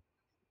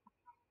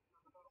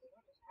about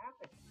what is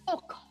happening. Oh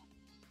god.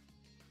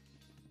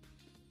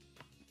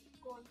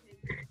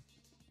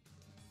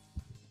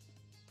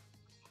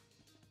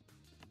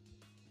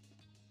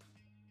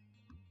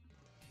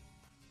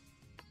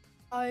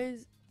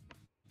 Eyes.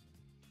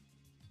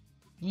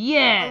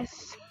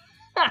 Yes!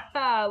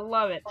 I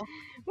love it.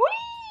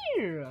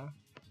 Whee!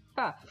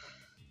 Ha.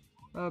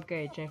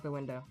 Okay, change the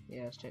window.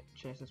 Yes,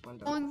 change this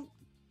window. Growing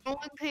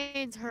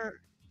pains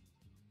hurt.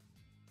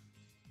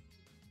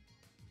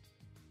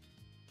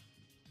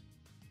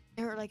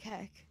 It hurt like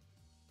heck.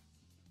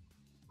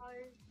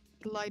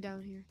 Lie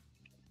down here.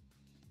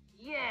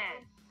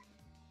 Yes!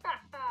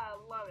 I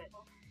love it.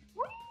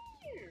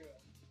 Whee!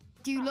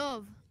 Do you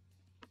love?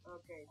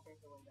 Okay, change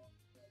the window.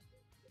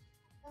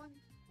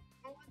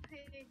 Growing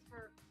pains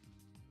hurt.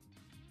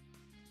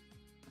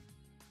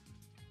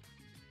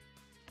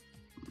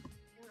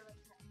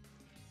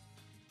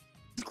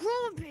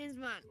 Growing pains,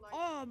 man.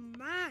 Oh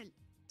man,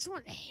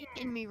 someone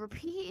hitting me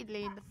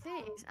repeatedly in the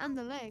face and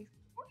the leg.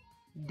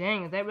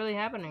 Dang, is that really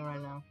happening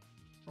right now?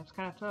 That's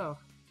kind of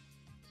tough.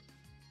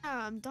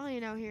 Ah, I'm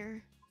dying out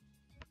here.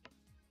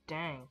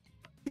 Dang.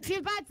 I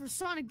feel bad for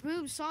Sonic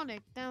Boom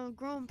Sonic down with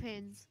growing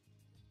pains.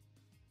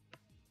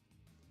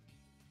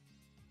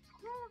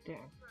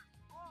 Dang.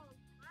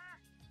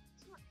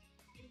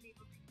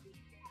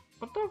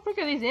 What the frick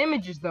are these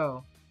images,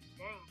 though?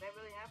 Dang, is that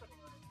really happening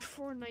right now?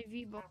 Fortnite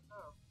V-Bucks.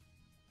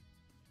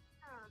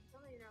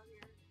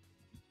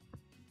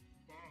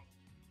 Dang.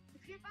 I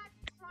feel bad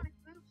for Sonic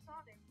Boom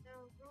Sonic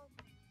down with growing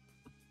pains.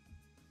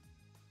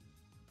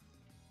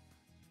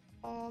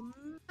 Oh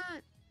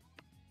man.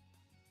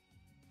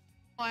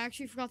 Oh, I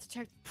actually forgot to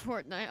check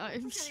Fortnite Look at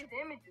items. these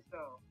images,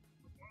 though.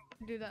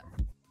 Do that.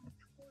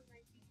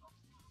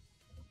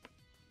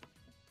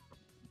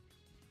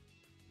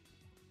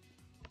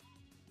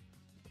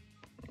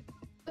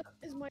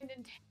 Is my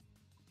Nintendo?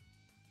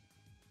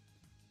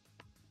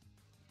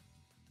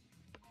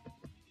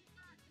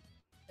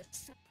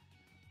 Oh,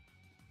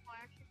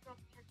 I actually forgot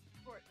to check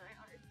Fortnite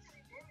items.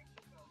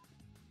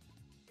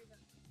 Do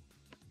that.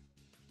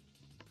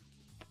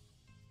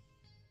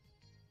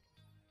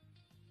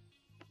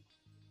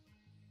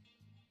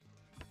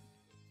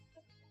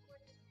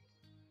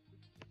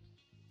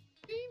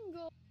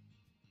 Bingo.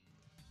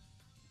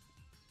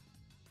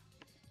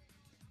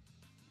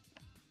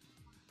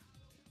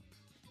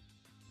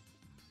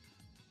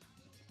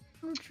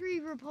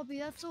 Retriever puppy,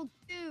 that's so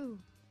cute.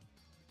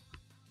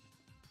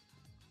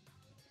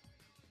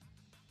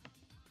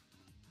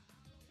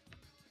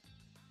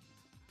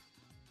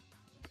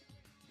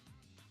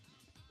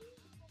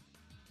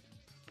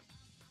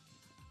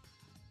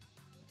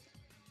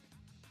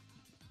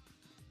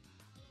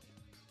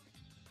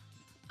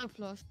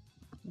 Plus,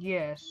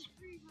 Yes.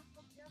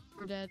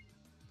 we're dead.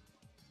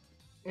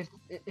 Is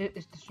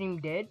the stream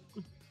dead?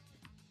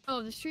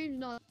 Oh, the stream's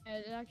not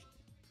dead. It actually.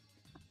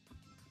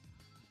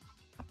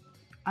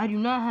 I do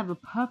not have a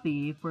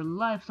puppy for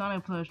Live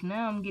Sonic Plus.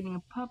 Now I'm getting a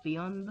puppy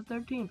on the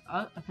 13th.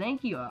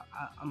 Thank you.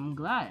 I'm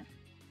glad.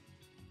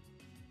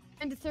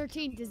 And the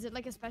 13th, is it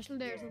like a special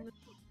day or something?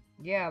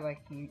 Yeah,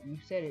 like you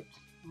said it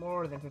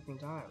more than 15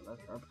 times.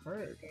 I've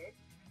heard.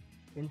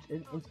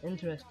 It's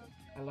interesting.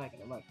 I like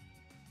it. I like it.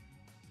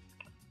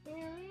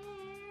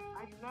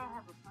 I do not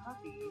have a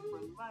puppy for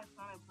Live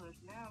Sonic Plus.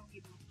 Now I'm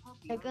getting a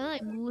puppy. Like,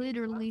 I'm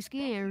literally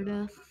scared.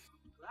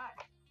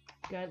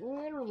 Got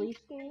literally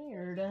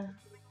scared.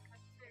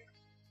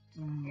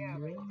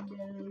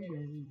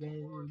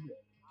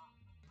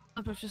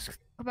 Just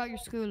about your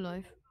school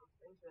life.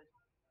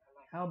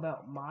 How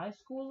about my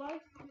school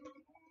life?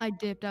 I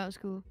dipped out of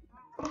school.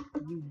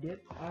 You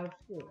dipped out of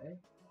school, eh?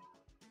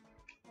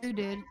 You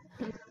did.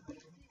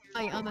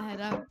 I'ma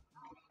head out.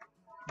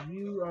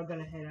 You are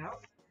gonna head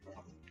out?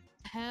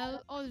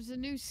 Hell? Oh, there's a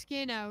new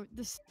skin out.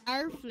 The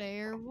Star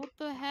Flare. What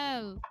the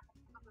hell?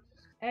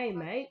 Hey,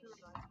 mate.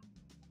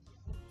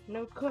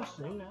 No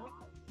cussing,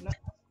 no.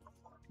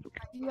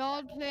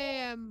 Y'all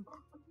play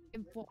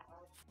in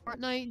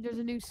Fortnite? There's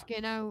a new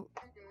skin out.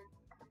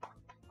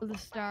 The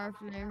Star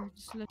Flare.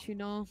 Just to let you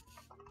know.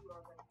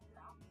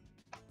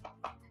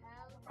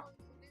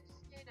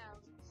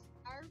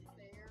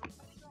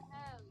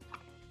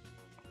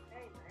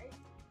 Hey, mate.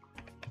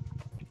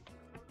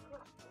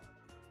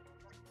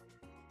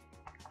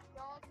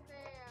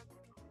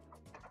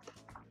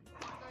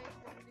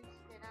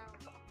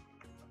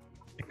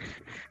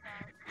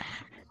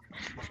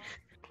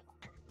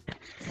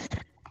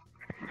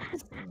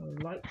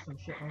 Light some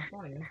shit on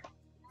fire.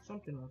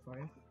 Something on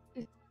fire.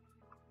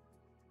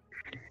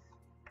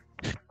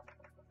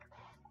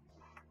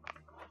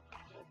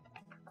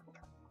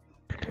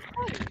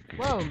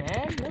 Whoa,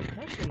 man. No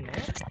cussing, man.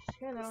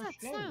 Get What's on that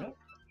straight, sound? man.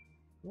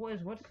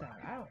 What's that?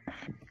 I don't.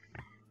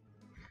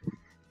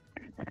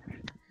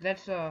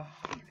 That's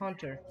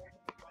Hunter.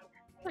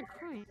 I'm like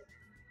crying.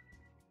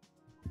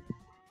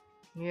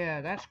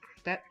 Yeah,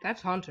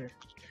 that's Hunter.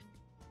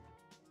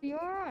 You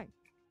alright?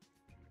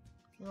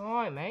 You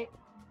alright, mate?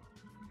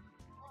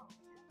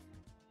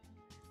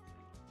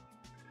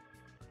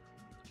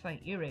 It's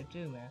like ear rape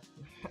too, man.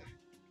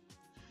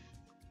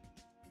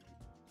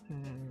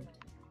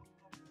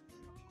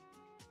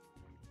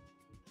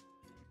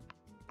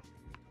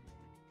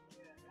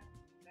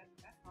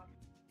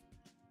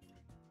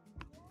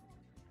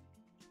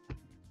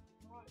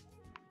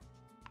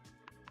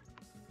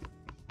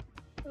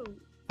 Oh.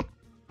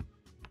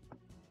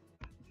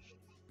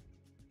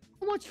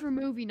 How much for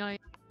movie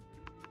night?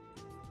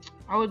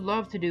 I would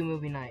love to do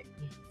movie night.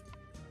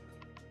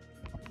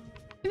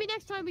 Maybe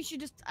next time we should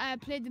just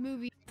play the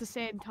movie at the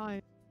same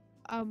time.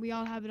 We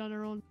all have it on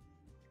our own.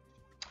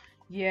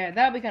 Yeah,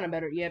 that'd be kind of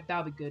better. Yeah,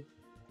 that'd be good.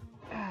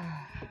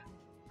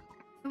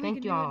 We Thank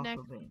can do y'all it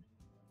next. for being.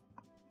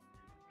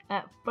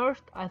 At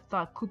first, I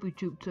thought Koopy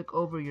Troop took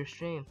over your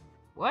stream.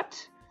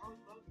 What?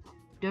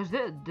 Does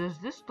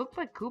this look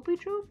like Koopy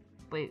Troop?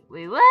 Wait,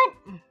 what?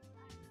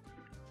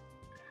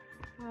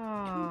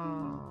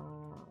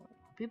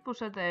 People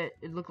said that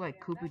it looked like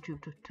Koopy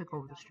Troop took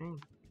over the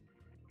stream.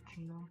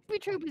 You know?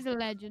 Koopy Troop is a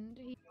legend.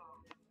 He,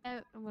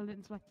 well,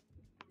 it's like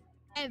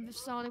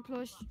Sonic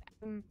Plush.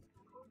 You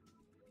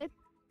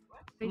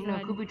know,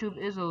 Koopy Troop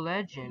is a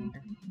legend.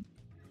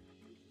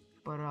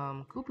 But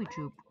Koopy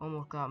Troop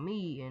almost got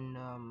me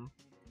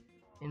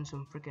in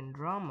some freaking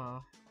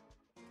drama.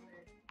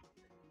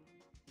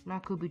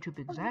 Not Koopy Troop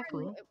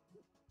exactly.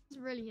 It's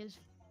really his.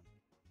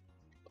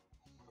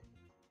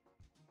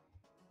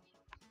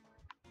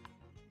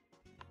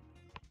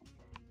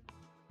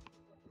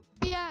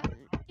 Yeah,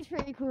 he's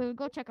pretty cool.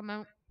 Go check him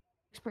out.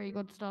 It's pretty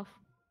good stuff.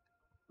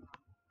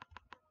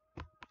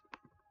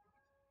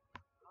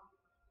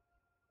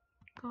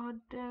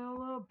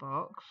 Goddamn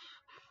box.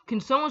 Can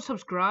someone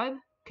subscribe?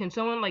 Can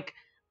someone like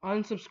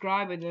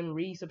unsubscribe and then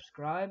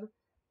resubscribe?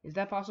 Is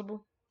that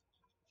possible?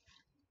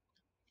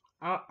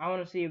 I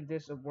want to see if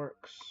this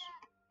works.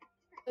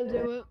 I'll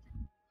do it.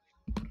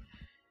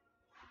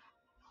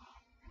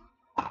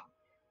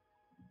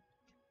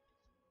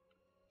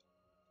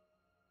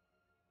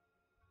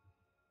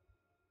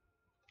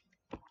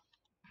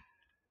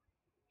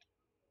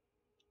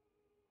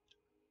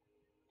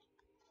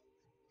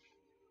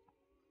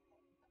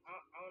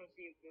 I want to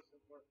see if this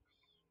works.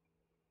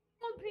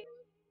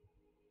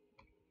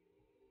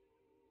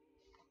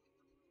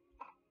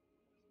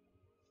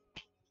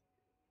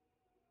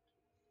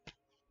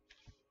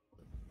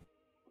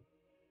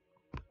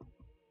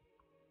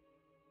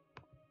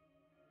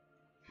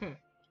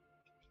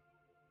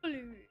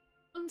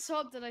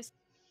 Unsub that I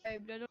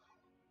subscribed. I don't.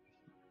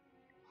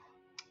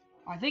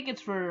 I think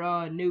it's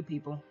for new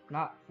people,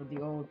 not for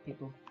the old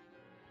people.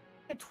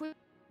 A tweet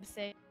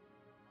say.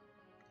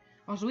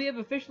 Oh, so we have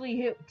officially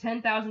hit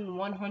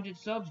 10,100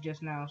 subs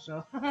just now,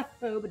 so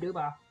ooba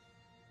dooba.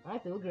 I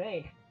feel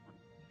great.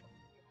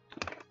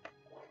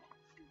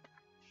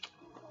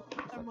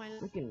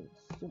 Freaking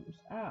subs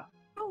out.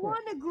 I don't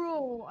want to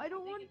grow. I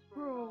don't want to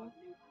grow.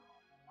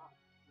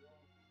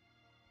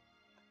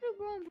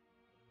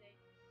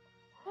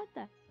 What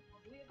the?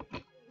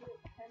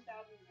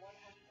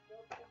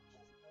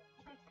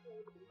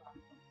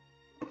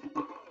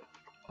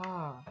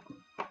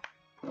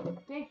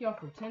 Thank y'all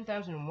for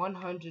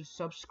 10,100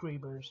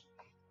 subscribers.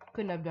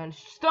 Couldn't have done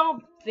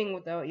something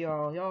without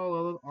y'all.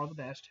 Y'all are the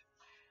best.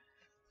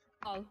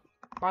 Oh.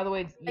 By the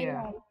way,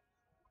 yeah.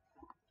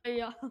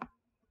 Yeah.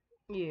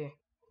 Yeah.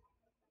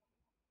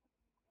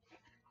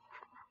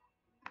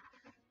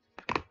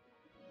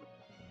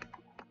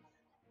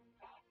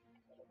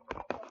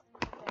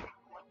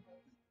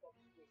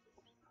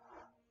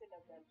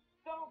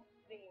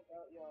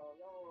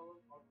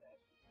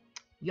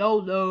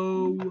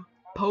 YOLO!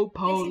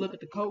 Popo, look at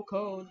the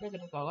Coco, look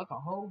at the like a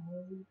ho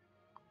ho.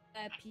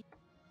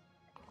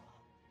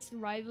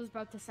 Rivals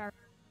about to start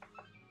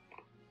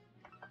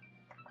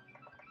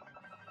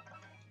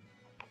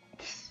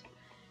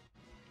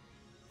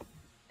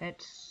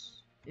That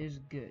is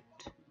good.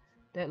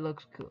 That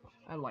looks cool.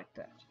 I like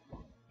that.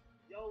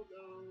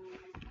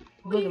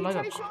 Look at my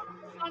Try showing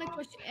Sonic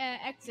Push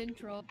X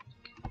intro.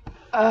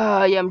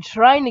 yeah, I'm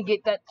trying to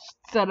get that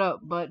set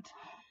up, but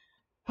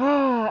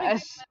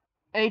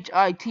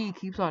SHIT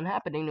keeps on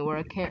happening to where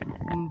I can't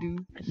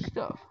do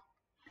stuff.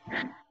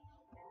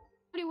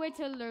 Wait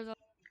till there's a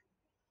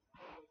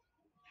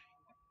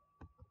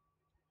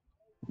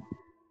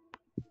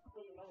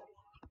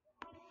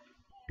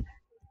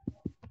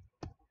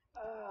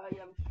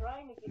Yeah, I'm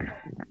trying to get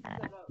that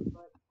set up,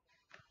 but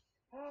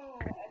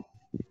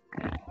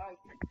SHIT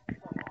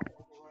keeps on happening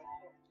to where I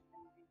can't.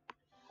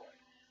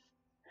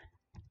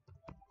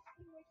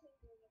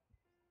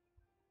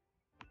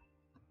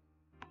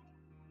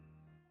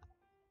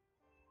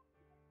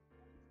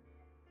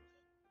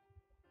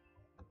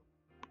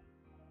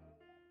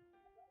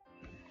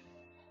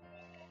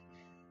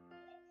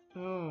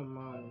 Oh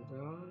my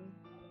god.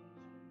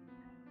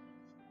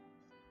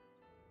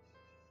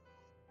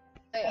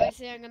 I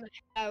say I'm gonna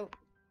head out.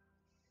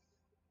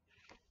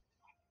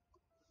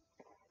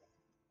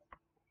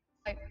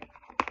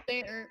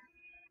 Later.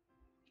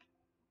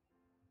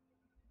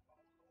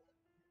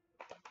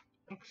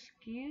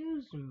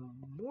 Excuse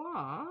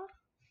moi?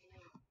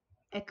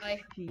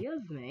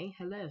 Excuse me?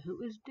 Hello,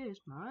 who is this,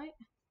 mate?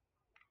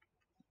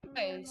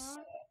 Guys.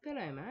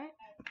 G'day, mate.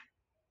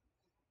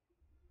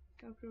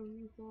 Capture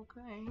you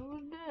 4K. Who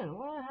is this?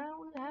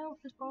 How the hell is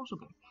this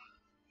possible?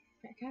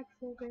 Capture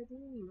 4K,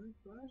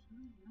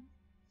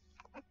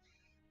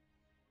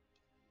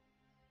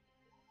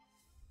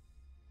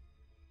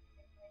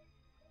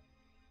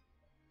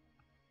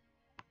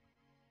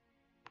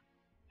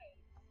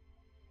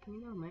 you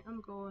know, mate,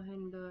 I'm gonna go ahead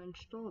and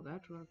install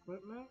that real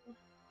quick, mate.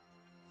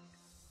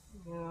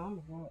 Yeah,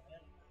 I'm gonna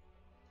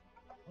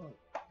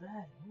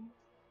that.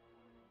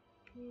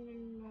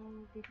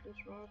 Get this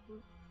right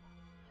quick.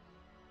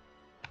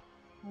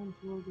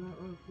 Unplug that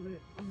real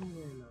quick.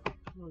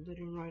 Plug that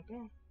in right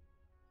there.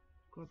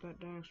 Got that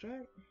down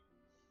straight.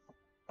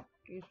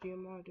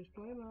 HDMI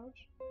display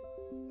modes.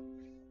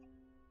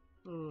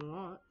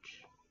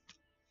 Launch.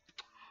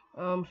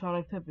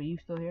 Sonic Pepper, you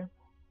still here?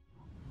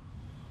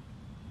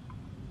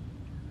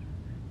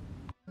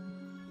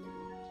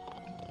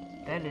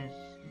 That is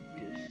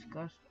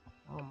disgusting.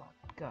 Oh my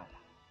god.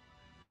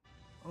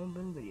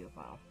 Open video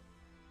file.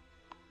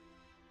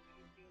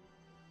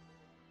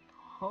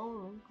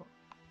 Holy crap.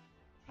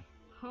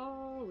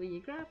 Holy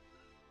crap.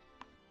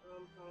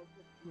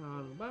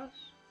 On the bus.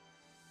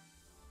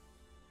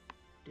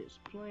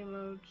 Display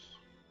modes.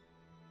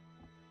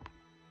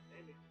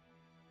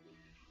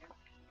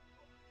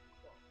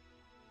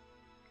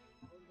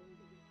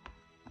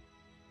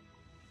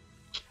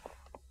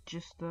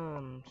 Just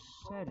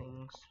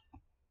settings.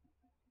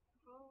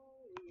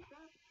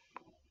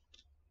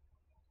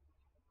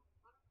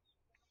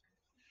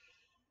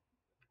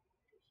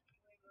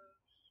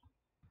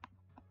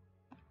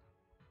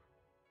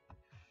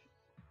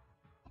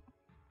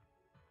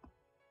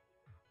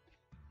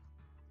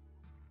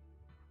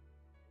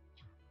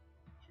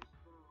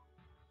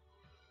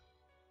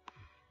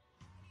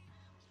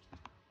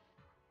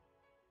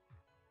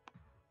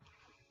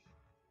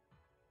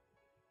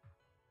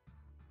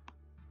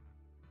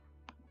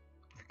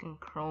 Freaking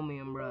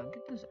Chromium, bro.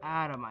 Get this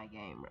out of my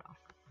game, bro.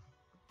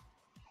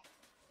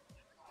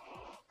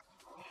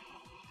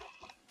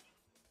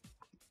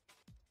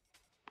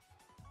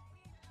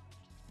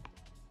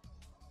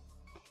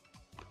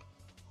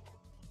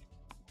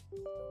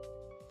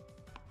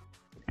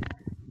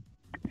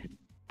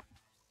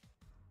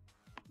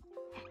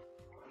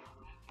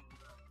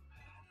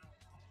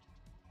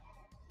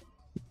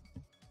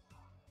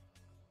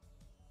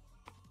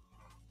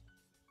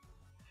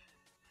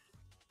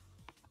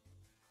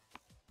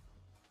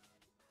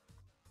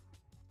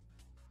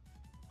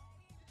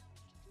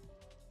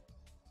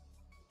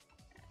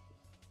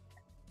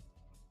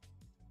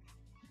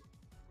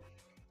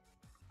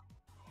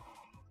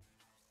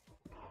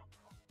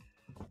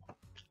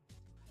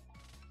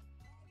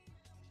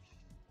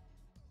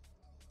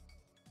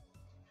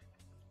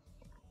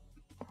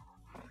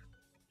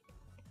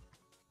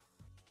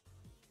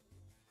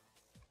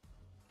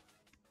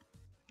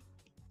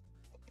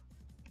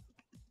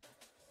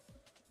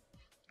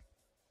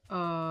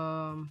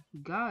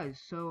 Guys,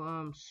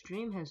 so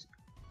stream has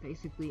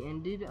basically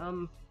ended.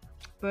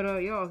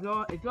 But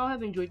y'all, if y'all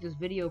have enjoyed this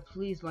video,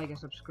 please like and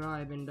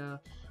subscribe, and I'm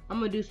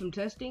gonna do some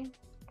testing,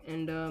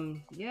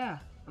 and yeah,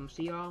 I'm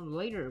see y'all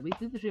later. We've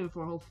been streaming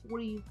for a whole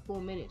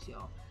 44 minutes,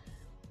 y'all.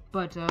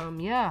 But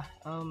yeah,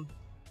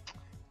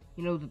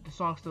 you know, the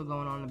song's still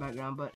going on in the background, but